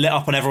lit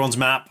up on everyone's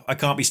map. I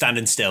can't be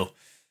standing still.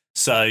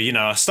 So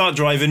I start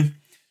driving.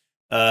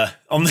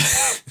 On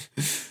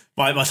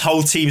my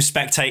whole team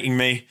spectating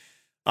me.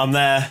 I'm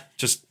there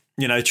just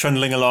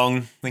trundling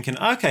along, thinking,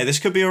 okay, this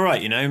could be all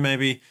right.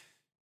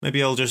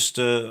 Maybe I'll just.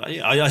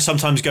 I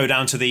sometimes go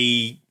down to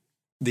the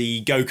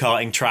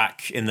go-karting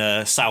track in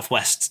the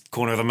southwest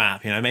corner of the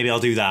map. Maybe I'll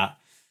do that.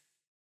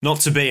 Not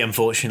to be,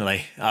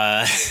 unfortunately.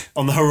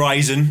 On the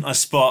horizon, I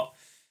spot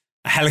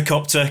a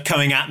helicopter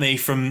coming at me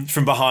from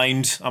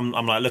behind. I'm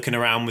like looking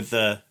around with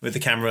the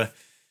camera.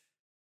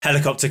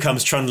 Helicopter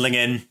comes trundling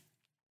in,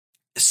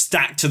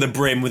 stacked to the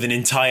brim with an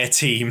entire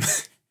team.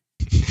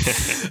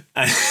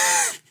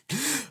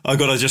 I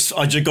gotta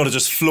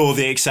just floor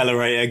the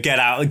accelerator, get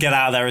out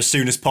of there as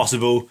soon as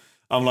possible.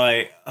 I'm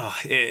like,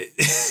 I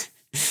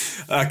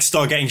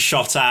start getting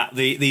shot at.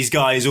 These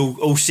guys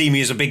all see me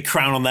as a big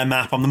crown on their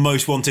map. I'm the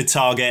most wanted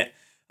target.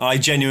 I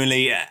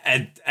genuinely,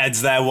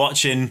 Ed's there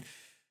watching.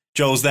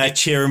 Joel's there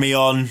cheering me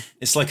on.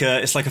 It's like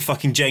a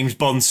fucking James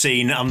Bond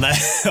scene. I'm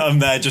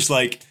there just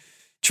like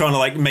trying to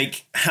like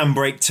make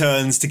handbrake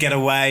turns to get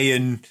away,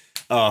 and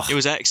it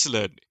was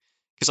excellent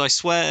because I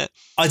swear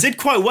I did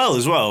quite well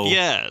as well.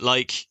 Yeah,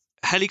 like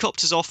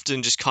helicopters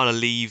often just kind of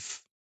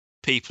leave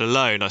people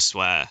alone. I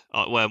swear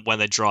when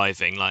they're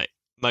driving, like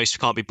most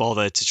can't be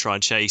bothered to try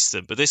and chase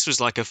them. But this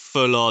was like a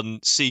full-on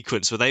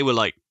sequence where they were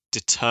like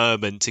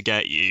determined to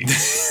get you.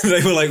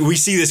 They were like, we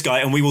see this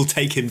guy and we will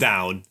take him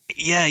down.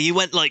 Yeah, you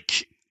went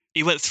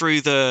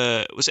through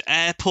was it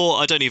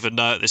airport? I don't even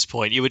know at this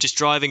point. You were just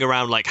driving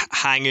around like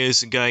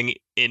hangars and going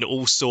in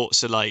all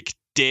sorts of like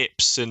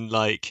dips and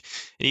like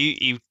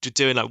you were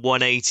doing like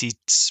 180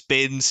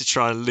 spins to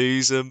try and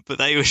lose them, but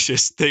they were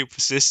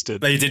persistent.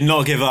 They did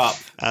not give up,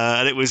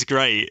 and it was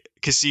great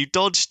because you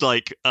dodged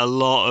like a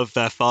lot of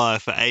their fire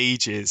for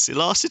ages. It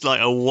lasted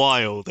like a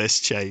while, this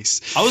chase.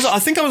 I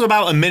think I was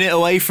about a minute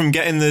away from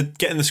getting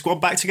the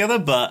squad back together,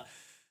 but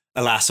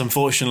alas,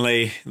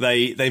 unfortunately,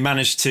 they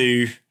managed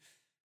to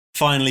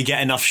finally get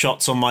enough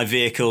shots on my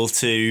vehicle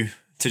to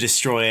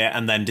destroy it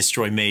and then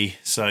destroy me.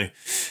 So,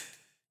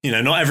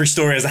 not every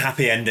story has a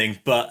happy ending,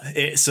 but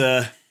it's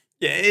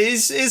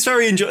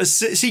very enjoyable.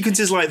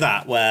 Sequences like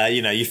that where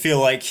you feel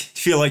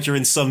like you're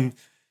in some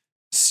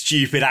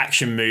stupid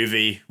action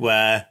movie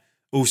where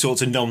all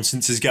sorts of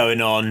nonsense is going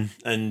on,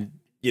 and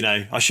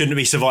I shouldn't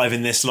be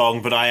surviving this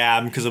long, but I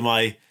am because of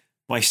my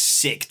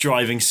sick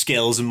driving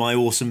skills and my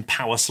awesome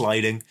power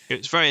sliding. It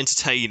was very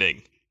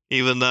entertaining.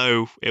 Even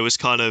though it was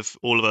kind of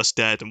all of us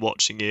dead and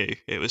watching you,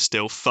 it was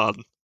still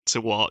fun to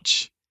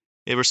watch.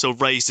 It still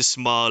raised a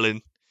smile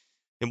in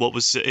what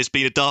it's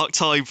been a dark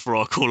time for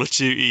our Call of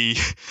Duty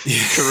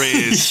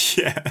careers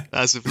yeah.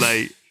 as of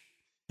late.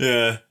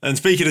 Yeah, and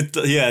speaking of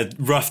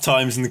rough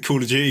times in the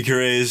Call of Duty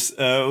careers,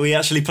 we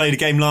actually played a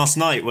game last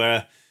night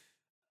where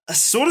a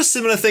sort of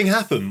similar thing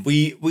happened.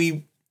 It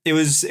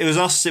was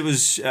us. It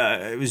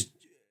was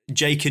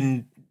Jake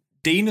and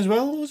Dean as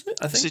well, wasn't it?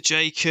 I think. Was it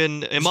Jake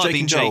and it might have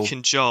been Jake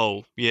and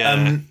Joel.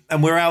 Yeah.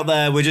 And we're out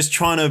there. We're just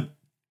trying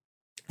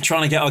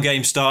to get our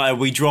game started.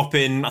 We drop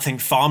in, I think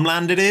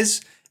Farmland it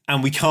is,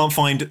 and we can't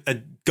find a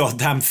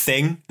goddamn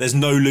thing. There's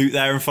no loot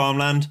there in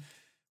Farmland.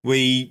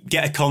 We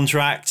get a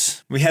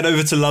contract, we head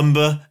over to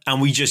Lumber,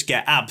 and we just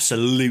get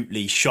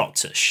absolutely shot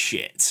to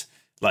shit.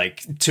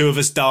 Like, 2 of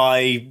us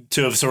die,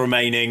 2 of us are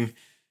remaining.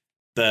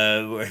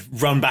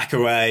 Run back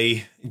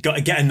away, got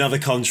to get another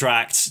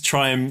contract,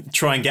 try and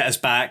get us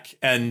back,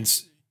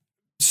 and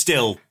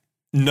still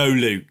no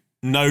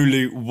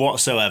loot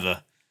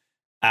whatsoever.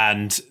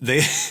 And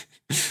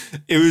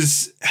it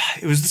was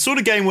the sort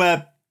of game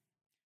where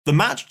the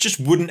match just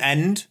wouldn't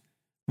end.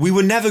 We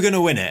were never going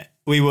to win it.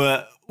 We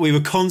were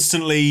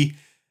constantly,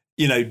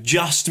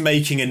 just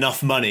making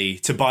enough money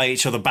to buy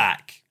each other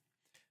back.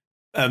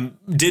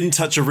 Didn't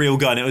touch a real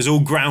gun. It was all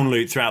ground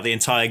loot throughout the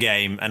entire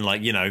game, and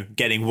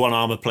getting 1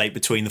 armor plate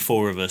between the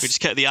 4 of us. We just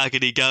kept the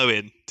agony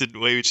going, didn't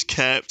we? We just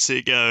kept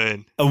it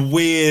going. A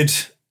weird,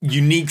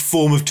 unique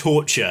form of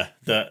torture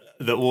that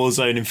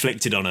Warzone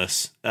inflicted on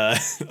us. I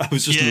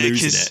was just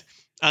losing it.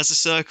 As the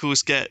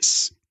circles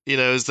gets,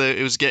 as though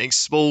it was getting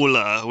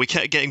smaller, we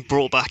kept getting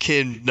brought back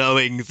in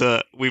knowing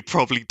that we'd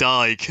probably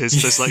die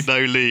because there's no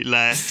loot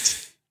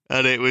left.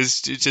 And it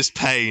was just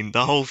pain.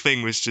 The whole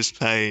thing was just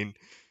pain.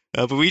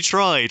 But we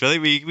tried. I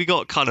think we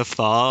got kind of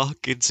far,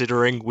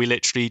 considering we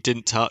literally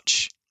didn't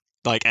touch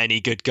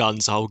any good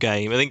guns the whole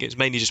game. I think it was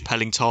mainly just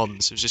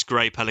Pellingtons. It was just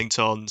great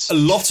Pellingtons. A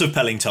lot of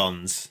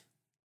Pellingtons.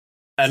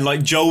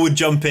 And Joel would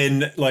jump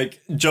in,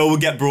 Joel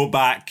would get brought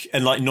back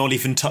and not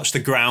even touch the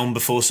ground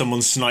before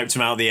someone sniped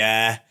him out of the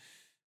air.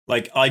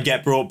 I'd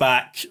get brought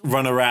back,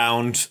 run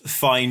around,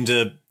 find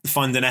an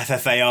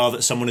FFAR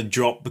that someone had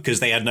dropped because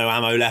they had no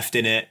ammo left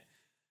in it,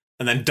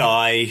 and then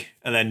die.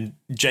 And then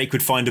Jake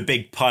would find a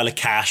big pile of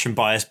cash and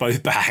buy us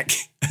both back,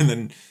 and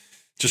then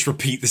just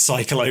repeat the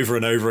cycle over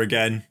and over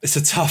again. It's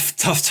a tough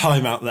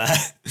time out there.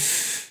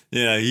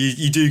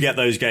 You do get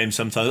those games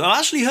sometimes. I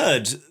actually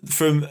heard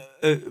from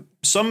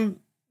some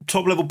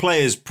top level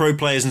players, pro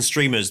players and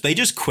streamers, they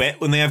just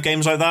quit when they have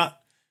games like that.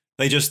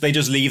 They just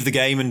leave the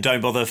game and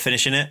don't bother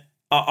finishing it.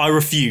 I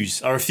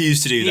refuse. I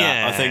refuse to do that.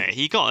 Yeah, I think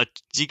you got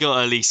to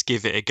at least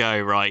give it a go,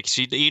 right? Because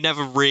you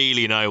never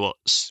really know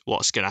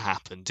what's going to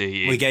happen, do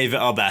you? We gave it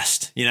our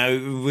best.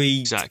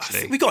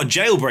 Exactly. We got a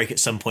jailbreak at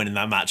some point in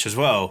that match as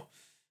well.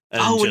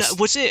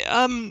 Was it?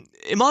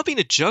 It might have been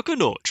a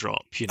Juggernaut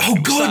drop. Oh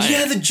God,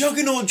 yeah, the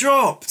Juggernaut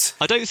dropped.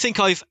 I don't think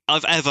I've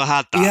ever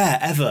had that. Yeah,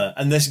 ever.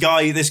 And this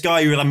guy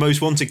who had a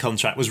most wanted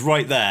contract was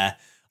right there.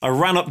 I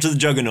ran up to the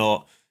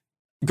Juggernaut,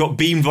 got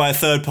beamed by a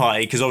third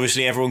party because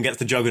obviously everyone gets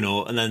the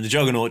Juggernaut, and then the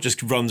Juggernaut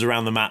just runs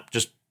around the map,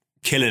 just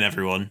killing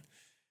everyone.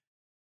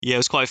 Yeah, it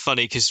was quite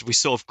funny because we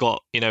sort of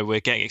got, we're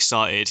getting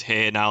excited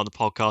here now on the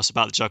podcast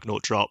about the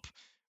Juggernaut drop.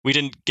 We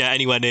didn't get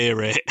anywhere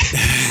near it.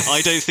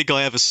 I don't think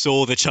I ever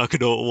saw the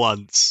Juggernaut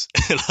once.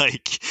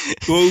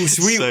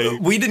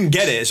 We didn't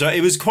get it, so it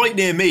was quite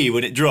near me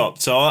when it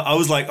dropped. So I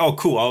was like, "Oh,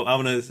 cool!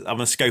 I'm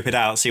gonna scope it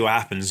out, see what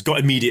happens." Got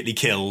immediately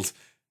killed.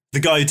 The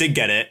guy who did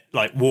get it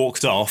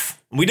walked off.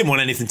 We didn't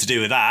want anything to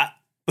do with that.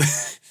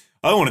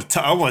 I don't want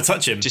to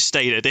touch him. Just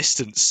stayed at a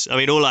distance. I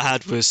mean, all I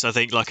had was, I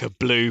think, a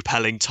blue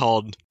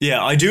Pellington.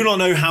 Yeah, I do not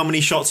know how many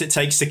shots it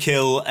takes to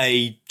kill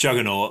a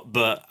Juggernaut,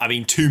 but I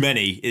mean, too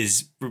many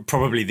is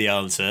probably the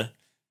answer.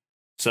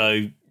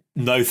 So,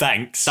 no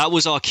thanks. That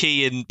was our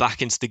key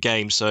back into the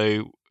game,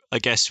 so I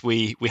guess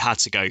we had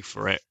to go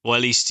for it. Well,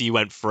 at least you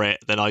went for it,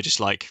 then I just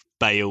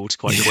bailed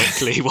quite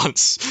quickly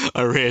once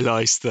I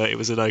realised that it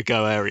was a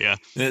no-go area.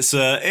 It's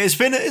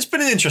been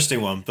an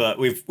interesting one, but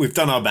we've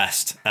done our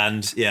best,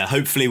 and yeah,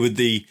 hopefully with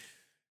the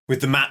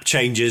map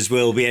changes,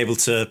 we'll be able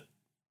to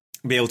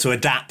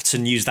adapt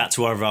and use that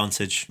to our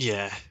advantage.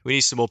 Yeah, we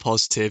need some more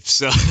positives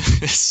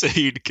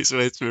soon because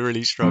we're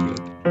really struggling.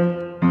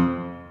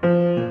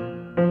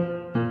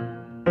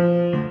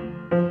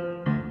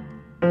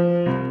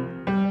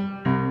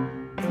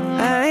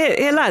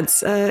 Hey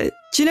lads, do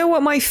you know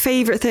what my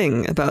favourite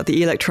thing about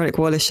the Electronic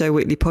Wireless Show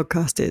Weekly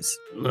podcast is?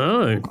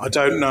 No. I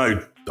don't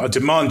know. I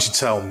demand you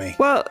tell me.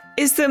 Well,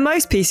 it's that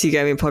most PC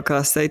gaming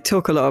podcasts, they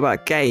talk a lot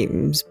about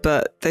games,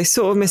 but they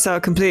sort of miss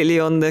out completely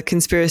on the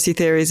conspiracy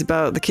theories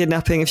about the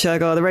kidnapping of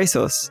Shergar the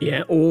racehorse.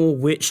 Yeah, or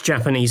which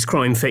Japanese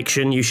crime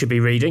fiction you should be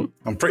reading.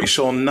 I'm pretty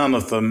sure none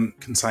of them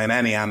contain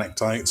any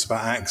anecdotes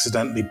about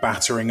accidentally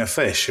battering a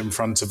fish in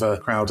front of a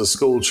crowd of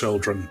school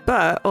children.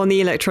 But on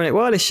the Electronic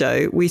Wireless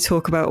Show, we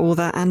talk about all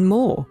that and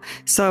more.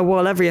 So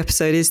while every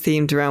episode is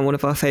themed around one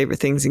of our favourite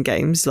things in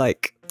games,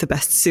 like the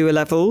best sewer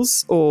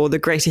levels or the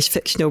greatest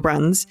fictional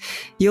brands,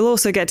 you'll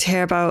also get to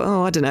hear about,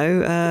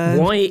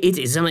 why it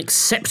is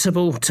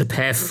unacceptable to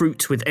pair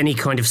fruit with any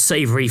kind of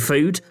savoury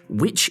food,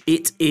 which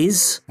it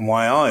is. And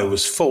why I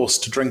was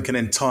forced to drink an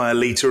entire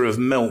litre of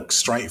milk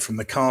straight from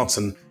the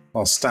carton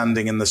while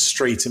standing in the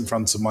street in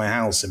front of my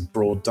house in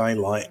broad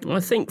daylight. I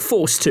think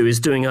Force 2 is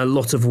doing a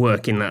lot of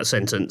work in that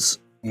sentence.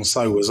 And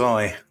so was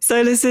I.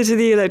 So listen to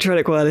the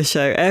Electronic Wireless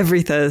Show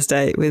every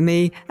Thursday with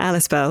me,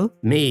 Alice Bell.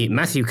 Me,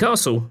 Matthew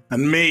Castle.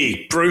 And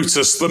me,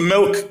 Brutus the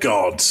Milk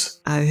God.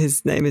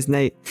 His name is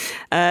Nate.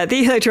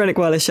 The Electronic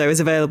Wireless Show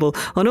is available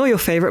on all your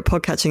favourite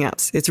podcatching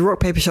apps. It's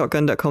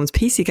rockpapershotgun.com's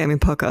PC gaming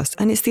podcast,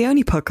 and it's the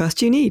only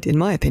podcast you need, in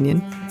my opinion.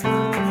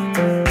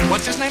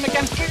 What's his name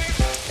again?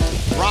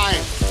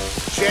 Ryan.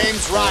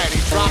 James Ryan.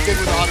 He dropped in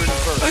with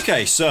 101st.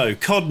 Okay, so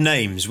COD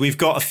names. We've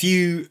got a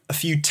few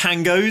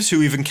tangos who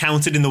we've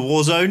encountered in the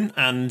Warzone,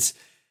 and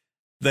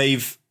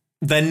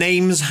their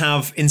names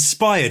have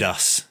inspired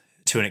us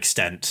to an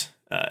extent.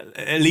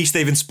 At least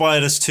they've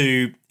inspired us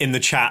to, in the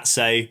chat,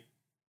 say,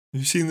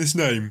 "Have you seen this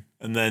name?"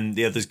 And then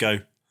the others go,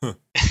 "Huh."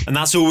 And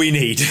that's all we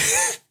need.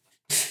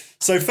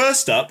 So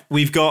first up,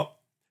 we've got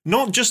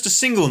not just a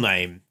single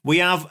name. We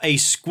have a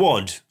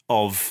squad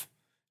of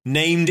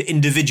named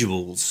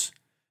individuals.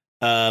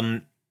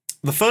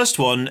 The first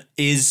one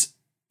is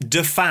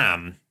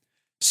Defam.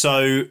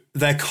 So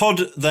their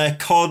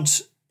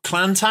COD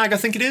clan tag, I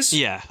think it is.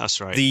 Yeah,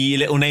 that's right. The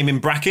little name in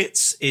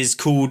brackets is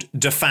called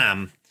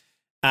Defam,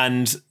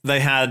 and they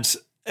had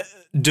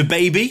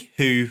DaBaby,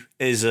 who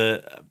is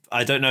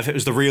I don't know if it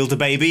was the real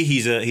DaBaby.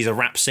 He's a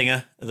rap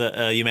singer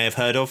that you may have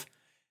heard of,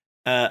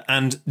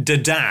 and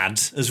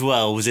Dad as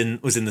well was in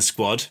the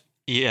squad.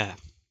 Yeah.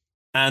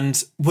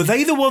 And were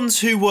they the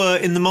ones who were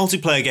in the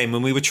multiplayer game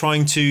when we were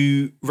trying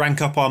to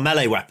rank up our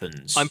melee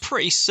weapons? I'm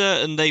pretty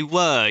certain they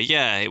were.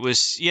 Yeah, it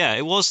was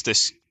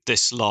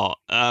this lot.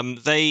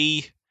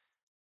 I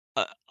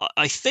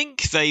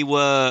think they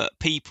were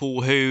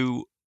people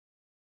who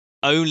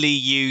only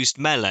used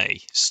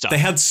melee stuff. They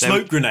had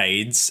smoke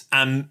grenades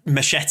and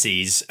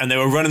machetes, and they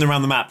were running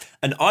around the map.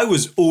 And I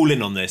was all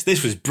in on this.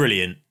 This was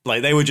brilliant.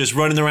 Like, they were just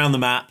running around the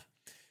map.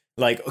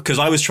 Like, because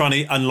I was trying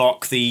to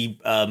unlock the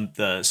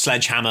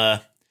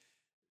sledgehammer,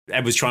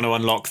 Ed was trying to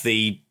unlock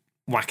the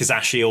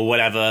wakizashi or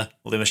whatever,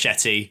 or the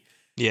machete.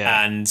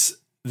 Yeah. And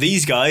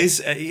these guys,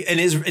 and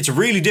it's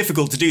really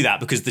difficult to do that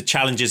because the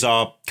challenges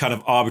are kind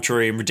of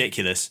arbitrary and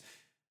ridiculous.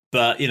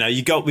 But, you know,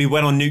 we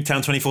went on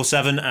Nuketown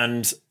 24/7,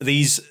 and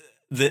the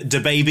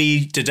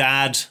DaBaby,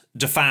 Dad,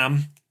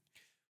 Defam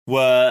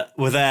were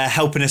there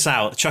helping us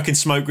out, chucking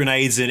smoke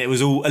grenades, and it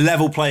was all a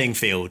level playing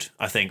field,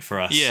 I think, for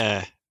us.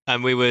 Yeah,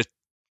 and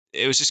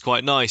it was just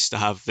quite nice to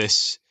have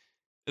this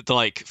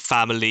like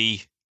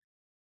family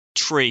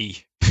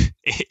tree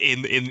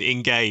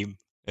in game.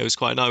 It was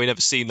quite nice. We'd never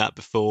seen that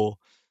before.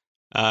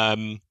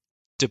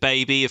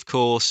 DaBaby, of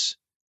course.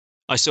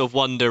 I sort of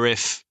wonder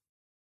if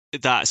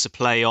that's a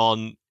play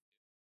on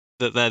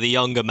that they're the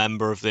younger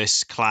member of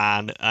this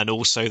clan, and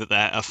also that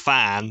they're a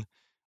fan,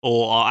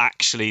 or are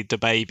actually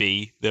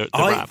DaBaby.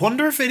 I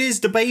wonder if it is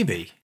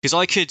DaBaby, because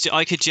I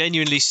could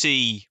genuinely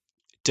see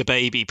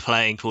DaBaby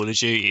playing Call of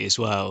Duty as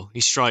well.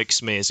 He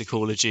strikes me as a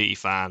Call of Duty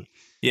fan.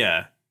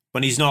 Yeah,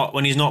 when he's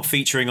not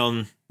featuring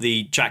on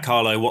the Jack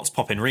Harlow What's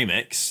Poppin'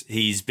 remix,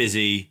 he's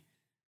busy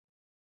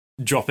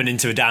dropping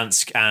into a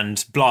dance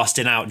and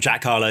blasting out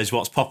Jack Harlow's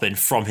What's Poppin'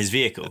 from his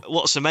vehicle.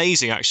 What's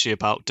amazing actually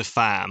about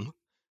Defam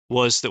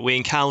was that we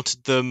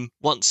encountered them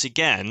once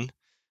again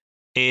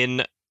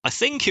in, I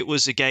think it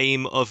was a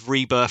game of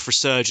Rebirth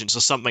Resurgence or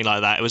something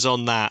like that. It was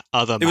on that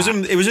other map. It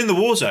was in the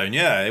Warzone,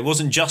 yeah. It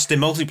wasn't just in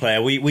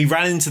multiplayer. We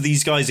ran into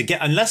these guys again,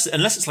 unless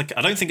it's like,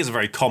 I don't think it's a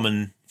very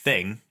common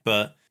thing,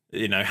 but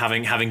you know,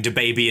 having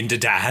DaBaby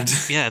and Dad.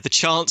 Yeah, the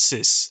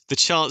chances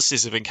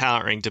of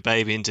encountering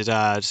DaBaby and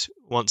Dad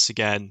once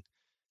again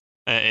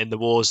in the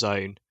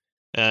Warzone,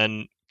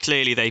 and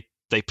clearly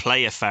they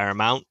play a fair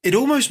amount. It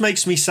almost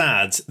makes me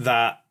sad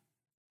that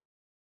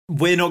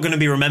we're not going to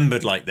be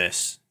remembered like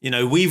this. You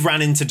know, we've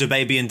ran into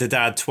DaBaby and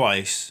Dad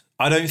twice.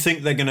 I don't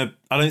think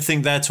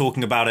they're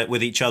talking about it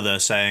with each other,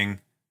 saying,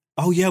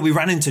 "Oh yeah, we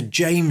ran into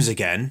James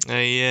again." Oh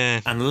yeah,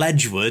 and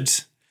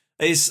Ledgewood.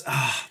 It's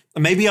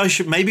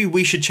maybe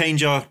we should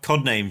change our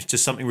COD names to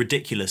something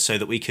ridiculous so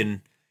that we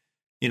can,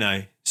 you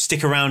know,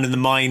 stick around in the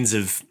minds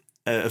of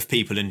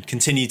people and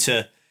continue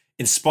to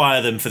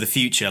inspire them for the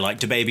future, like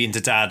DaBaby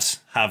and Dad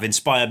have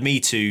inspired me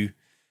to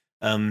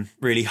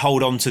really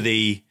hold on to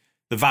the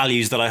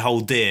values that I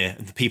hold dear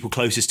and the people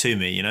closest to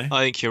me, you know?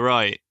 I think you're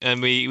right.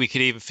 And we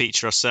could even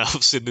feature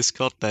ourselves in this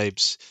COD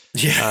names.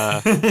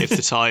 Yeah. If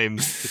the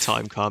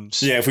time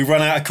comes. Yeah, if we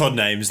run out of COD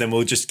names, then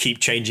we'll just keep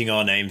changing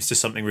our names to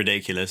something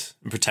ridiculous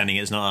and pretending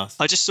it's not us.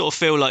 I just sort of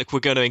feel like we're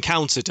going to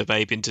encounter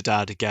DaBaby and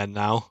Dad again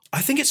now.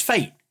 I think it's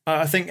fate.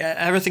 I think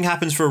everything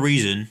happens for a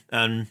reason.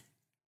 And,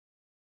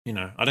 you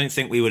know, I don't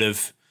think we would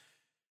have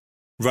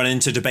run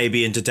into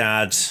DaBaby and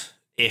Dad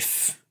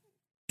if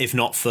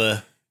not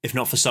for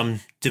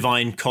some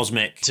divine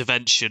cosmic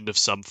intervention of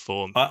some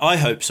form. I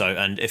hope so.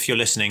 And if you're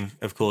listening,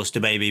 of course,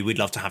 DaBaby, we'd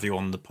love to have you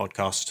on the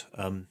podcast.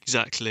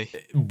 Exactly.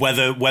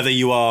 Whether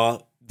you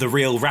are the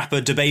real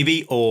rapper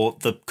DaBaby or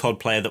the COD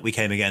player that we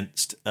came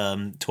against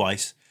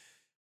twice,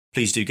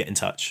 please do get in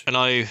touch. And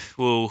I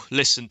will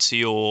listen to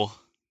your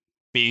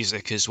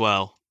music as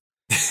well.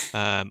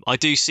 I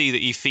do see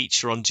that you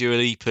feature on Dua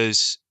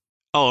Lipa's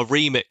a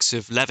remix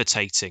of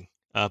Levitating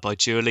by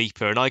Dua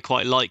Lipa, and I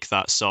quite like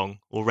that song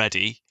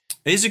already.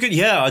 It is a good,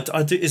 yeah.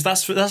 I do. Is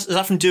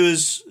that from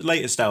Dua's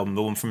latest album,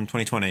 the one from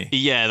 2020?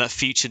 Yeah, that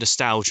Future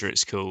Nostalgia,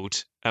 it's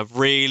called. A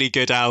really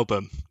good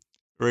album,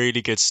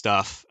 really good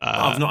stuff.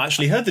 I've not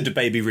actually heard the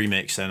DaBaby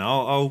remix. Then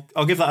I'll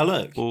give that a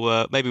look.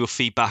 Well, maybe we'll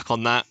feed back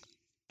on that.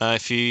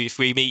 If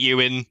we meet you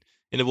in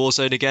a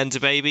Warzone again,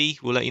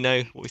 DaBaby, we'll let you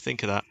know what we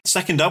think of that.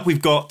 Second up,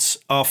 we've got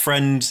our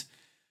friend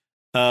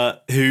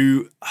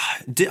who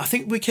I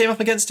think we came up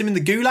against him in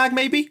the Gulag.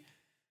 Maybe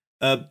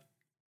I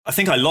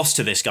think I lost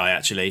to this guy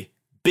actually.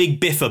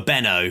 Big Biffa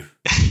Benno,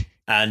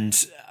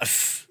 and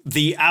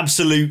the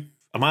absolute,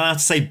 am I allowed to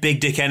say big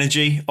dick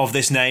energy of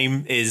this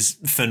name is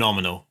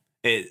phenomenal.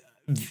 The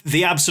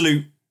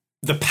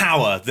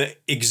power that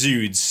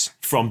exudes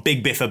from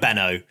Big Biffa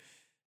Benno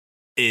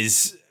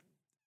is,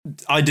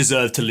 I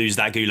deserve to lose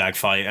that Gulag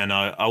fight, and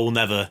I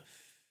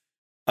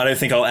don't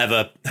think I'll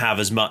ever have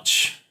as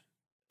much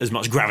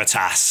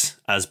gravitas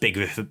as Big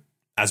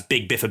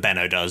Biffa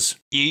Benno does.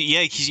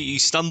 You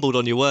stumbled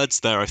on your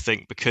words there, I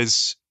think,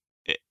 because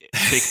Big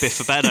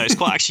Biffa Benno. It's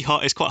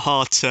quite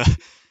hard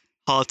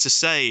to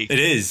say. It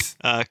is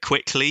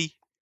quickly,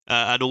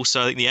 and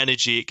also I think the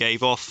energy it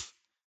gave off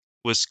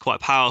was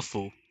quite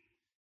powerful.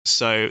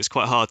 So it was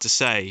quite hard to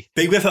say.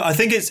 Big Biffa, I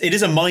think it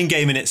is a mind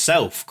game in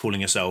itself, calling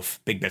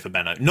yourself Big Biffa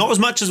Benno. Not as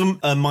much as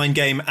a mind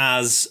game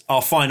as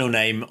our final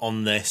name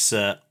on this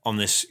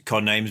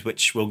COD names,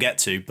 which we'll get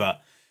to,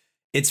 but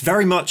it's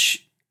very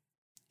much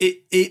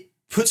it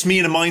puts me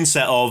in a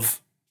mindset of,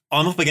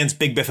 I'm up against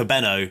Big Biffa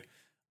Benno.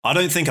 I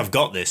don't think I've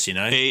got this, you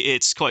know?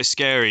 It's quite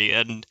scary,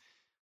 and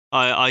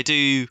I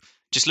do,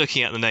 just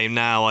looking at the name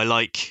now, I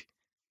like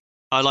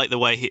the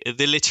way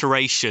the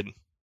alliteration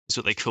is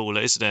what they call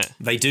it, isn't it?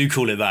 They do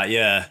call it that,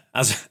 yeah.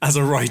 As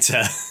a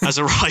writer. As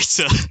a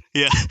writer,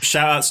 yeah.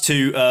 Shout outs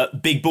to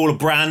Big Baller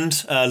Brand,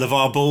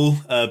 LeVar Ball,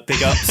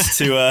 big ups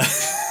to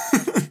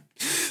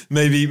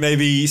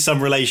maybe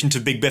some relation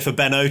to Big Biffa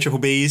Benno, Triple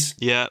B's.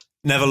 Yeah.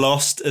 Never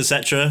lost,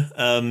 etc.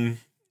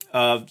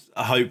 I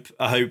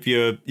hope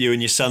you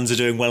and your sons are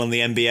doing well in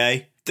the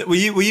NBA. Were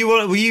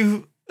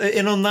you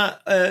in on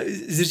that?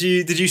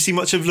 Did you see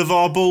much of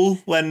LeVar Ball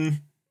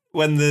when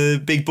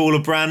the Big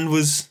Baller Brand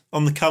was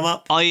on the come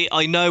up?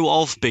 I know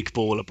of Big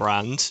Baller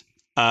Brand.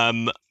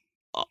 I'm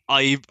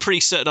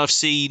pretty certain I've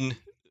seen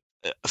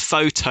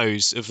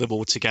photos of them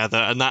all together,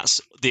 and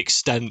that's the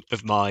extent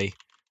of my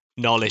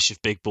knowledge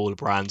of Big Baller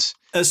Brand.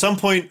 At some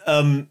point,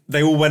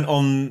 they all went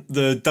on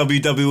the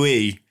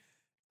WWE.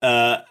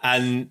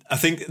 And I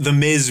think The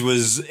Miz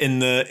was in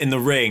the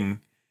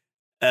ring.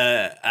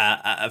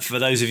 For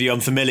those of you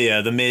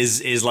unfamiliar, The Miz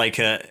is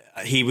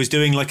he was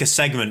doing like a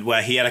segment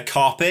where he had a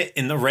carpet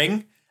in the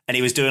ring and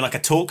he was doing like a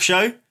talk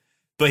show,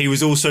 but he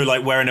was also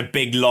like wearing a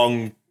big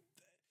long,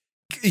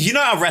 you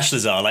know how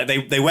wrestlers are, like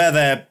they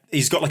wear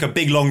he's got like a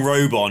big long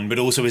robe on, but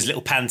also his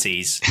little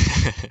panties.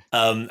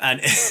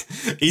 And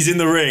he's in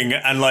the ring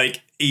and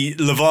like he's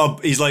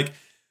like,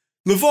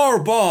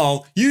 LeVar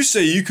Ball, you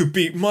say you could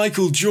beat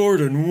Michael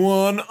Jordan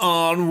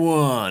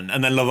 1-on-1.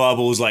 And then LeVar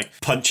Ball's like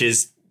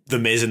punches The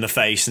Miz in the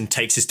face and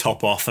takes his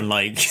top off and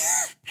like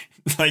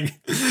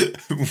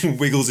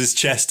wiggles his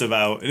chest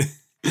about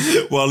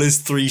while his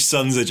three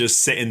sons are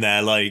just sitting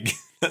there like,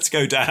 let's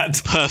go, Dad.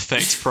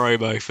 Perfect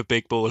promo for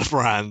Big Baller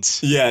Brand.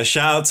 Yeah,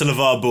 shout out to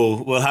LeVar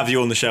Ball. We'll have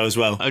you on the show as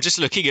well. I'm just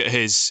looking at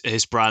his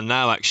brand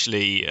now,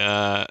 actually,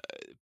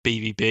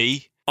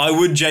 BBB. I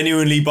would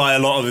genuinely buy a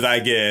lot of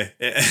that gear.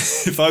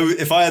 If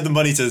I had the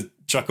money to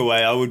chuck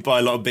away, I would buy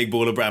a lot of Big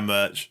Baller Brand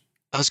merch.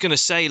 I was going to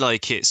say,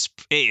 like, it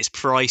is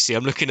pricey.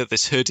 I'm looking at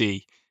this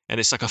hoodie,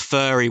 and it's like a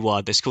furry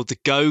one. It's called the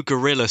Go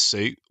Gorilla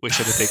Suit, which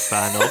I'm a big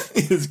fan of.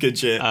 It's good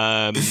shit.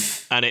 And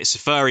it's a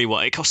furry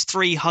one. It costs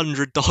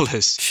 $300.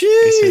 Jeez.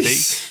 This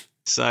hoodie.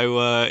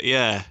 So,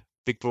 yeah,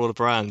 Big Baller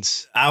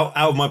Brands. Out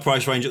of my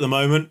price range at the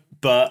moment,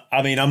 but,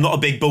 I mean, I'm not a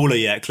big baller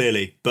yet,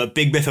 clearly. But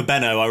Big Biffa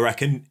Benno, I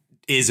reckon,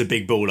 is a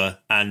big baller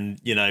and,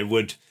 you know,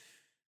 would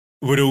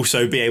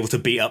also be able to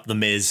beat up The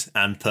Miz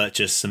and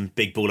purchase some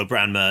Big Baller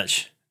Brand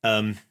merch.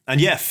 And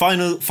yeah,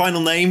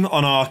 final name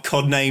on our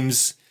COD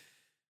names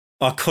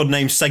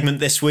segment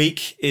this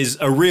week is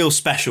a real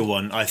special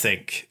one, I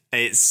think.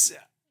 It's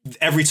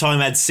every time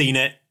Ed's seen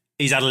it,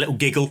 he's had a little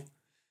giggle.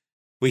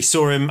 We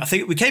saw him, I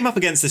think we came up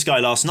against this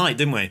guy last night,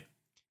 didn't we?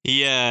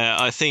 Yeah,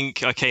 I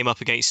think I came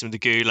up against him in the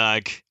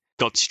Gulag.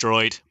 Got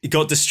destroyed. He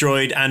got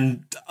destroyed,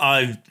 and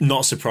I'm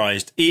not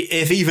surprised.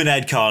 If even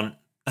Ed can't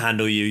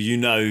handle you, you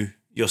know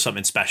you're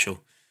something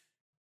special.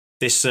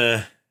 This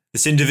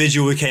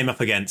individual we came up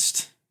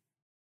against,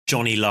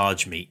 Johnny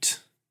Largemeat.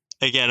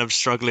 Again, I'm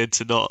struggling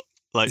to not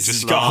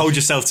just got to hold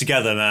yourself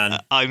together, man.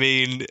 I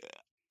mean,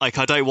 like,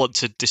 I don't want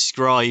to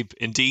describe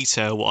in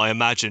detail what I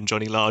imagine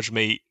Johnny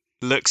Largemeat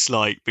looks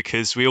like,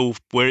 because we all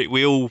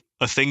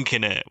are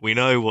thinking it. We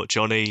know what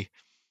Johnny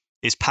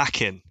is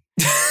packing.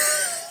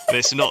 But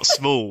it's not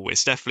small.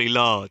 It's definitely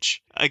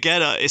large.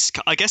 Again,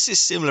 I guess it's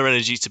similar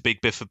energy to Big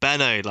Biffa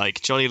Benno.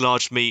 Like, Johnny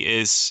Largemeat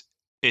is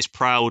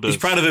proud of. He's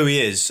proud of who he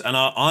is, and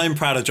I'm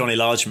proud of Johnny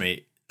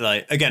Largemeat.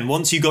 Like, again,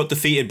 once you got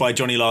defeated by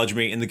Johnny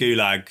Largemeat in the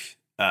Gulag,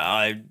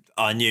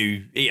 I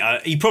knew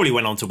he probably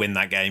went on to win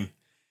that game.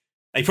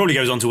 He probably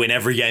goes on to win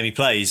every game he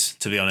plays,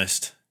 to be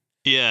honest.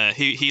 Yeah,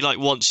 he like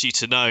wants you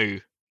to know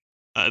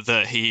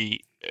that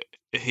he's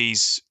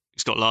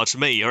got large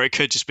meat, or it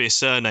could just be a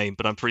surname,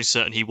 but I'm pretty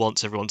certain he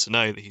wants everyone to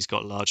know that he's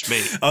got large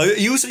meat. Oh,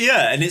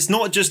 and it's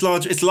not just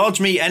large; it's large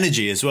meat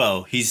energy as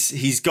well.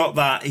 He's got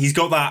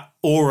that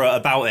aura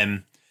about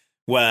him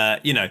where,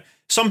 you know,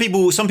 some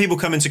people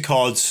come into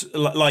COD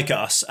like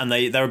us, and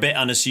they're a bit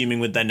unassuming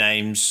with their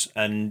names,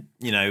 and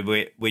you know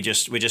we're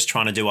just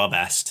trying to do our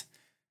best.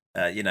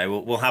 You know,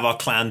 we'll have our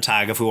clan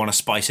tag if we want to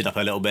spice it up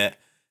a little bit.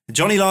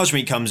 Johnny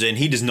Largemeat comes in.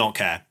 He does not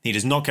care. He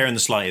does not care in the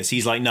slightest.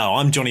 He's like, no,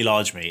 I'm Johnny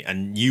Largemeat,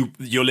 and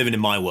you're living in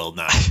my world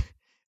now.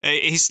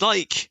 He's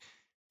like,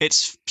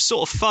 it's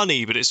sort of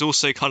funny, but it's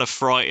also kind of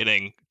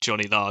frightening,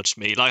 Johnny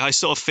Largemeat. Like, I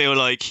sort of feel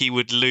like he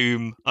would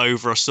loom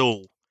over us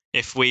all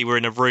if we were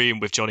in a room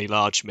with Johnny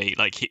Largemeat.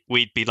 Like,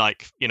 we'd be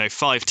like, you know,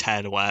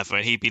 5'10" or whatever,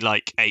 and he'd be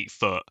like 8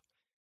 foot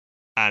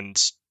and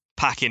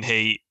packing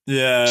heat,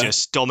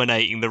 just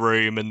dominating the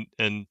room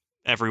and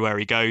everywhere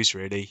he goes,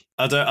 really.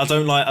 I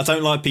don't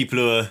like people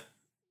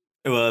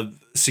who are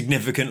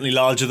significantly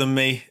larger than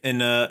me in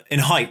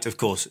height, of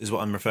course, is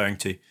what I'm referring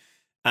to.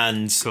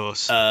 And of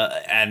course,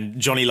 and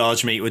Johnny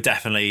Largemeat would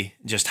definitely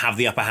just have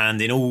the upper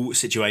hand in all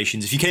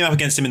situations. If you came up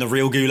against him in the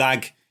real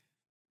Gulag,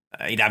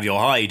 he'd have your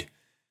hide.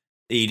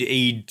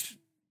 He'd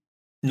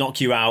knock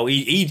you out.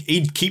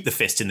 He'd keep the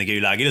fist in the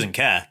Gulag. He doesn't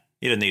care.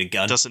 He doesn't need a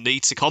gun. Doesn't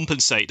need to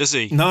compensate, does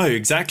he? No,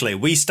 exactly.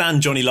 We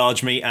stand Johnny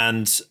Largemeat,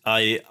 and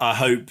I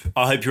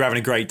hope you're having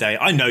a great day.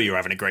 I know you're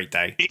having a great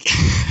day.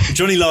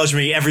 Johnny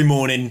Largemeat every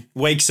morning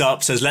wakes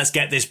up, says, "Let's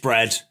get this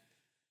bread,"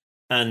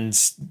 and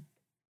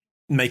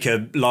make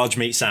a large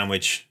meat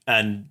sandwich.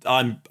 And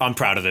I'm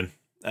proud of him.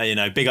 You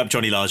know, big up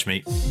Johnny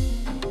Largemeat.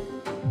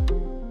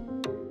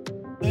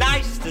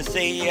 Nice to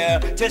see you.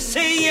 To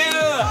see you.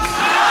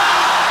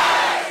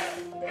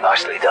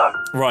 Nicely done.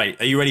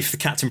 Right, are you ready for the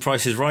Captain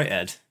Price is Right,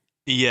 Ed?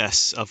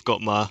 Yes, I've got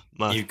my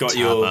You've got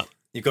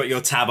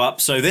your tab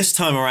up. So this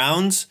time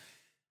around,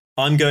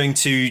 I'm going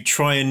to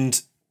try and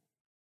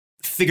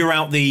figure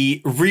out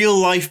the real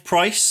life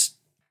price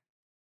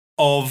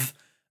of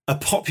a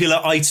popular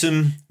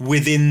item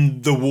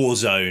within the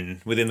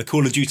Warzone, within the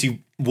Call of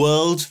Duty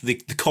world, the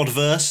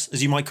CODverse,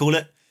 as you might call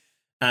it.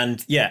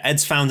 And yeah,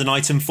 Ed's found an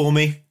item for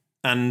me.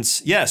 And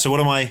yeah, so what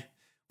am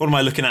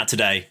I looking at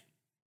today?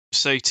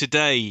 So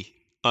today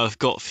I've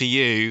got for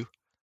you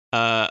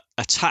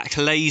Attack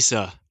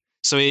Laser.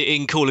 So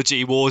in Call of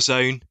Duty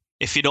Warzone,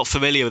 if you're not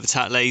familiar with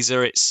Attack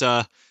Laser, it's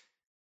I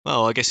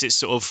guess it's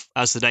sort of,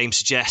 as the name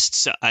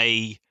suggests,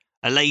 a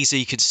laser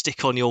you can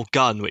stick on your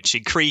gun, which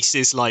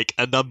increases like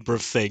a number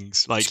of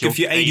things, like your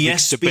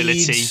ADS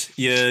stability,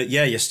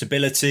 your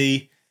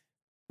stability.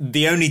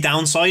 The only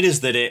downside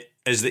is that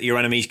your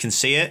enemies can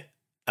see it.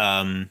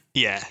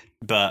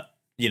 But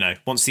you know,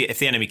 if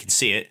the enemy can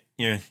see it,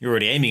 you're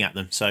already aiming at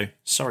them. So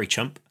sorry,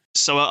 chump.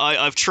 So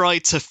I've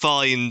tried to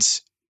find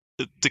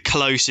the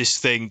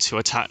closest thing to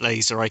Attack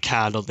Laser I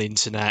can on the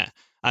internet,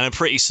 and I'm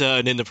pretty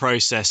certain in the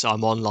process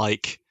I'm on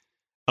like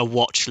a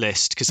watch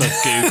list because I've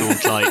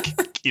googled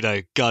like, you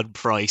know, gun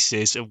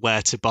prices and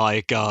where to buy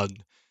a gun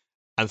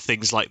and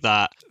things like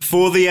that.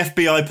 For the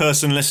FBI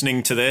person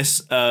listening to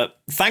this,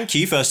 thank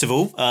you first of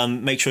all.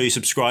 Make sure you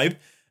subscribe.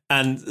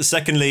 And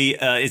secondly,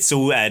 it's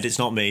all Ed. It's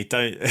not me.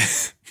 Don't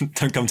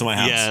come to my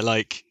house. Yeah,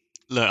 like,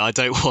 look, I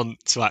don't want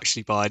to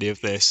actually buy any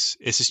of this.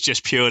 This is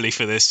just purely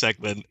for this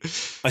segment.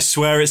 I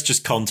swear it's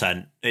just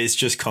content. It's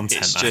just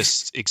content. It's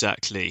just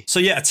exactly. So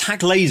yeah,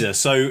 Attack Laser.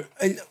 So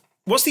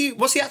what's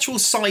the actual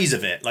size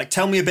of it? Like,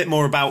 tell me a bit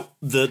more about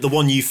the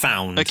one you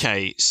found.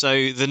 Okay,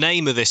 so the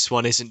name of this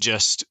one isn't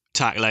just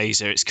Attack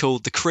Laser. It's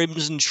called the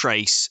Crimson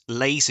Trace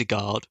Laser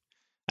Guard,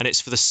 and it's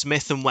for the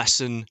Smith &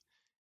 Wesson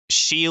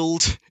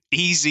Shield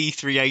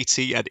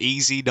EZ380 and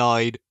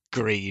EZ9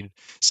 Green.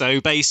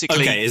 So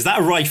basically, okay, is that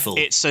a rifle?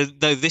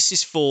 No, this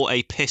is for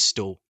a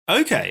pistol.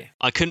 Okay,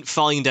 I couldn't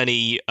find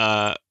any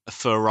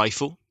for a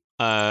rifle,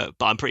 but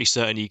I'm pretty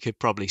certain you could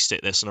probably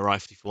stick this on a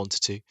rifle if you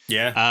wanted to.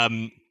 Yeah.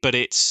 But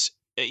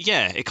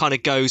it kind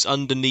of goes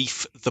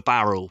underneath the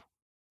barrel,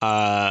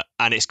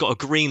 and it's got a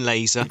green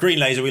laser. Green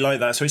laser, we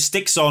like that. So it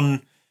sticks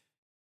on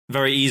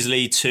very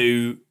easily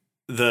to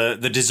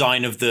the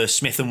design of the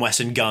Smith &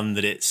 Wesson gun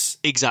that it's...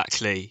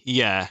 Exactly,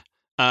 yeah.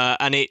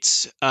 And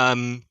it's,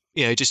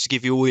 just to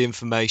give you all the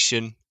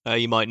information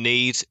you might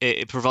need,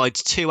 it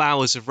provides 2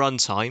 hours of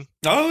runtime.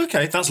 Oh,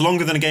 okay. That's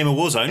longer than a game of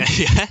Warzone.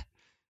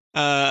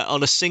 Yeah.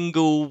 On a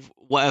single,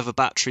 whatever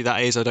battery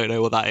that is, I don't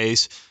know what that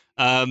is.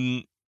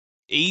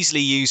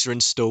 Easily user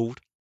installed.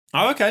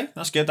 Oh, okay.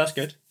 That's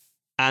good.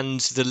 And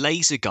the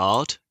laser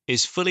guard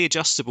is fully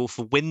adjustable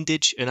for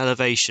windage and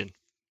elevation.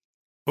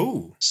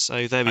 Ooh.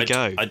 So there we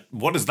go.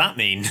 What does that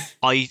mean?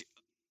 I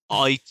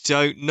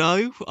don't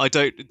know.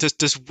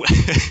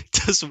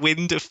 Does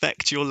wind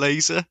affect your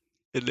laser?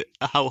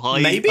 How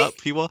high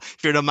up you are? If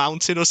you're in a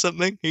mountain or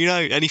something? You know,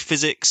 any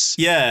physics?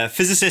 Yeah,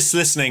 physicists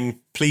listening,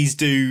 please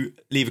do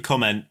leave a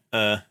comment.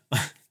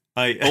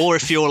 Or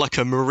if you're like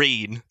a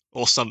Marine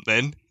or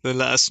something, then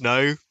let us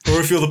know. Or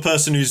if you're the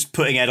person who's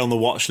putting Ed on the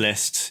watch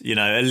list,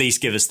 at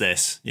least give us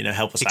this.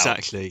 Help us out.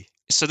 Exactly.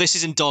 So this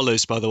is in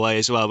dollars, by the way,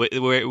 as well.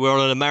 We're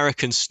on an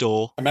American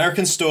store.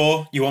 American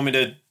store. You want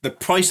me the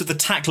price of the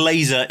TAC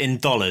laser in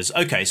dollars?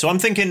 Okay, so I'm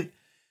thinking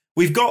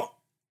we've got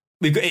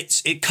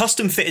it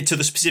custom fitted to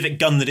the specific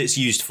gun that it's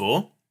used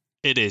for.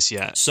 It is,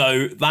 yeah.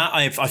 So that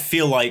I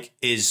feel like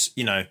is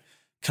kind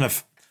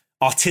of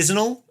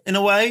artisanal in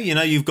a way.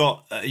 You've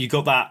got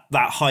that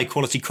high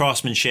quality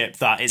craftsmanship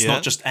that it's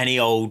not just any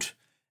old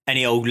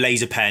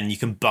laser pen you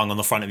can bung on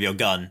the front of your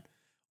gun.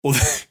 Or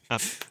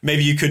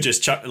maybe you could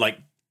just chuck like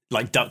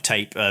duct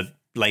tape a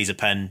laser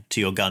pen to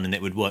your gun and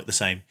it would work the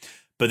same.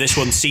 But this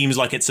one seems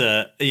like it's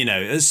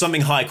it's something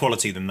higher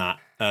quality than that.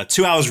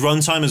 2 hours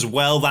runtime as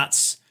well.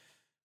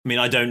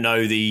 I don't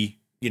know the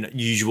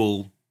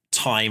usual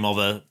time of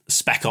a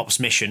Spec Ops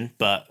mission,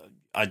 but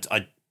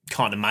I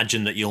can't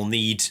imagine that you'll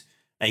need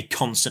a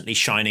constantly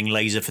shining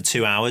laser for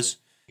 2 hours.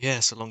 Yeah,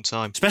 it's a long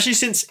time. Especially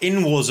since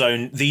in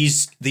Warzone,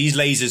 these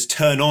lasers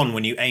turn on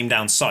when you aim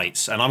down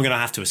sights, and I'm going to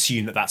have to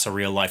assume that that's a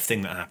real life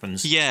thing that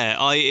happens. Yeah,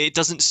 it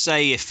doesn't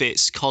say if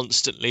it's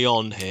constantly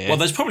on here. Well,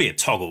 there's probably a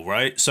toggle,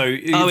 right? So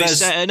no,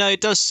 it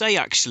does say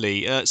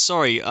actually.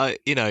 Sorry, I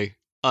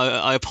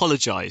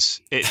apologise.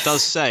 It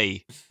does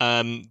say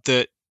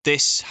that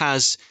this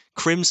has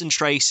Crimson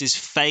Trace's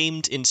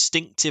famed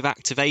instinctive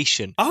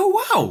activation.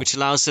 Oh wow! Which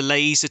allows the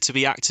laser to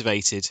be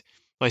activated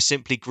by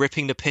simply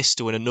gripping the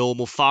pistol in a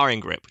normal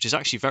firing grip, which is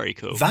actually very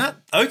cool. I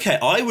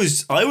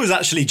was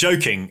actually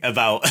joking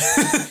about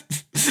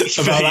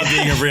that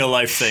being a real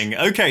life thing.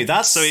 Okay,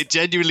 so it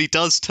genuinely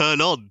does turn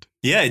on.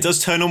 Yeah, it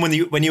does turn on when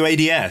you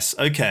ADS.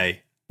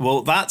 Okay,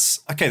 well that's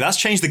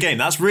changed the game.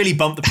 That's really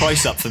bumped the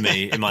price up for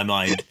me in my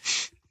mind.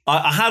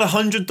 I had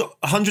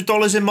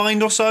 $100 in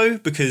mind or so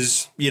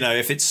because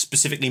if it's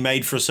specifically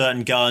made for a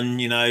certain gun,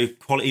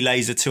 quality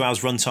laser, 2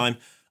 hours runtime,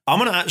 I'm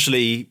gonna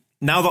actually.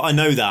 Now that I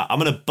know that, I'm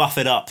going to buff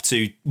it up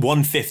to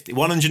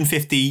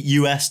 $150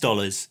 US.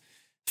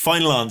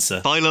 Final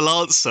answer.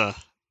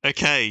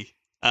 Okay.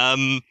 Are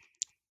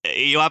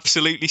you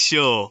absolutely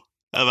sure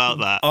about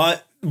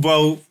that?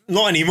 Well,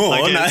 not anymore.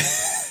 Okay. No.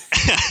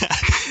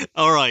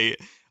 All right.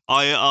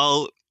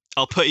 I'll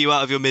put you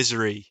out of your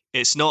misery.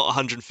 It's not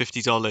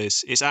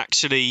 $150. It's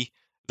actually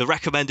the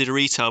recommended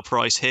retail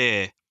price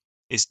here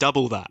is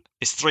double that.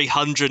 It's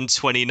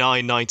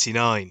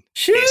 $329.99.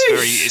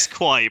 It's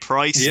quite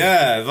pricey.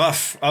 Yeah.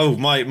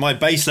 My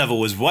base level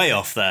was way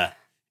off there.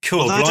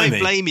 Cool. Well, I don't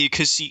blame you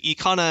because you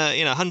kind of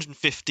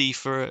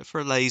 $150 for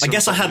a laser. I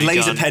guess I had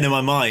laser pen in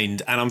my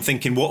mind, and I'm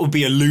thinking what would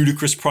be a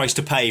ludicrous price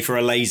to pay for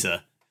a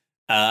laser.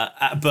 But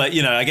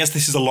I guess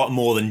this is a lot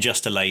more than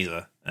just a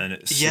laser. And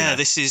it's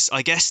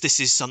I guess this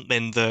is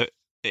something that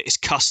is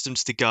custom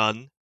to the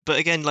gun. But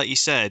again, like you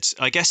said,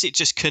 I guess it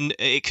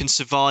can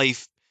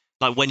survive.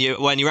 Like when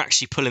you're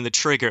actually pulling the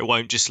trigger, it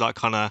won't just like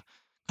kind of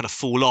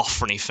fall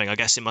off or anything. I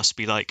guess it must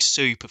be like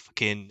super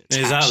fucking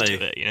attached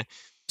to it,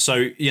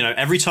 So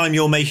every time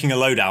you're making a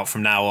loadout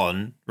from now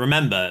on,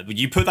 remember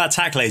you put that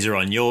TAC laser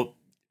on.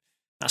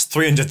 That's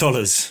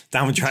 $300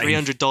 down the drain.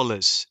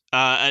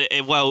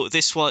 $300. Well,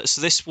 this was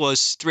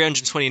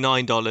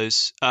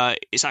 $329.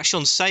 It's actually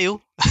on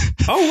sale.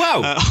 Oh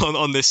wow!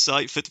 On this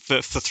site for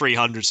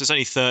 $300, so it's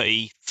only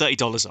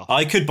 $30 off.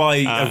 I could buy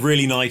a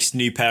really nice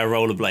new pair of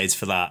rollerblades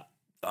for that.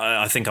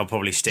 I think I'll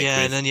probably stick with.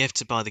 Yeah, and then you have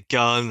to buy the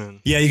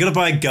gun. Yeah, you got to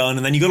buy a gun,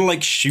 and then you got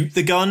to shoot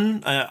the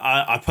gun.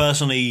 I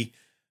personally,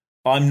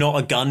 I'm not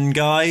a gun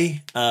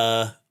guy.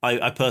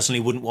 I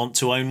personally wouldn't want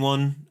to own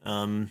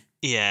one.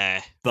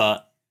 Yeah,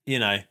 but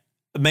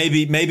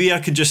maybe I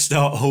could just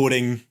start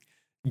hoarding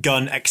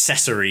gun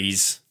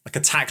accessories, like a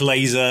TAC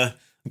laser,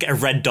 get a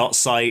red dot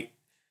sight,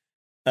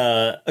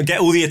 get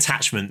all the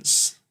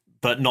attachments,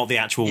 but not the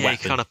actual weapon.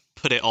 You kind of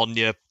put it on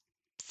your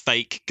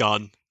fake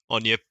gun.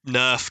 On your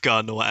Nerf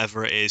gun or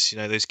whatever it is,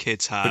 those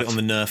kids have. Put it on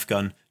the Nerf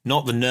gun,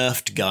 not the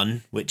nerfed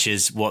gun, which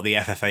is what the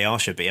FFAR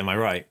should be. Am I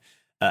right?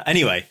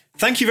 Anyway,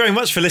 thank you very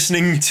much for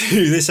listening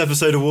to this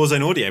episode of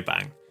Warzone Audio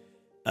Bang.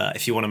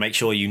 If you want to make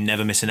sure you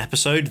never miss an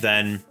episode,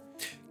 then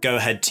go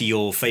ahead to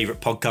your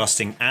favourite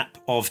podcasting app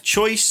of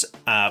choice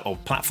or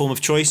platform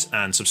of choice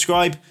and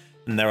subscribe.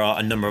 And there are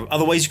a number of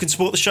other ways you can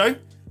support the show.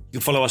 You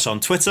can follow us on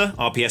Twitter.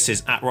 RPS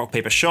is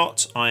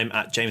 @RockPaperShot. I'm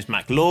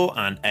 @JamesMacLaw,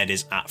 and Ed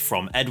is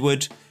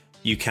 @FromEdward.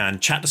 You can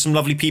chat to some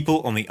lovely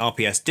people on the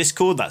RPS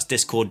Discord. That's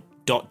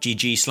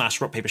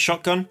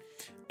discord.gg/rockpapershotgun.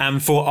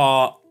 And for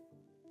our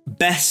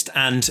best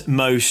and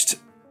most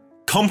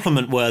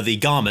compliment-worthy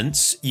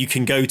garments, you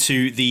can go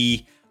to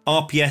the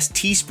RPS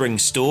Teespring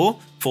store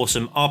for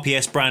some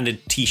RPS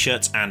branded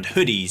t-shirts and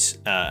hoodies.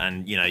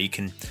 And you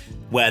can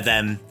wear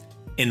them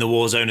in the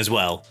Warzone as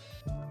well.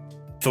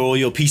 For all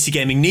your PC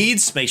gaming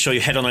needs, make sure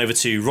you head on over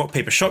to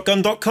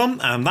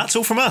rockpapershotgun.com. And that's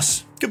all from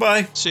us.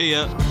 Goodbye. See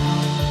ya.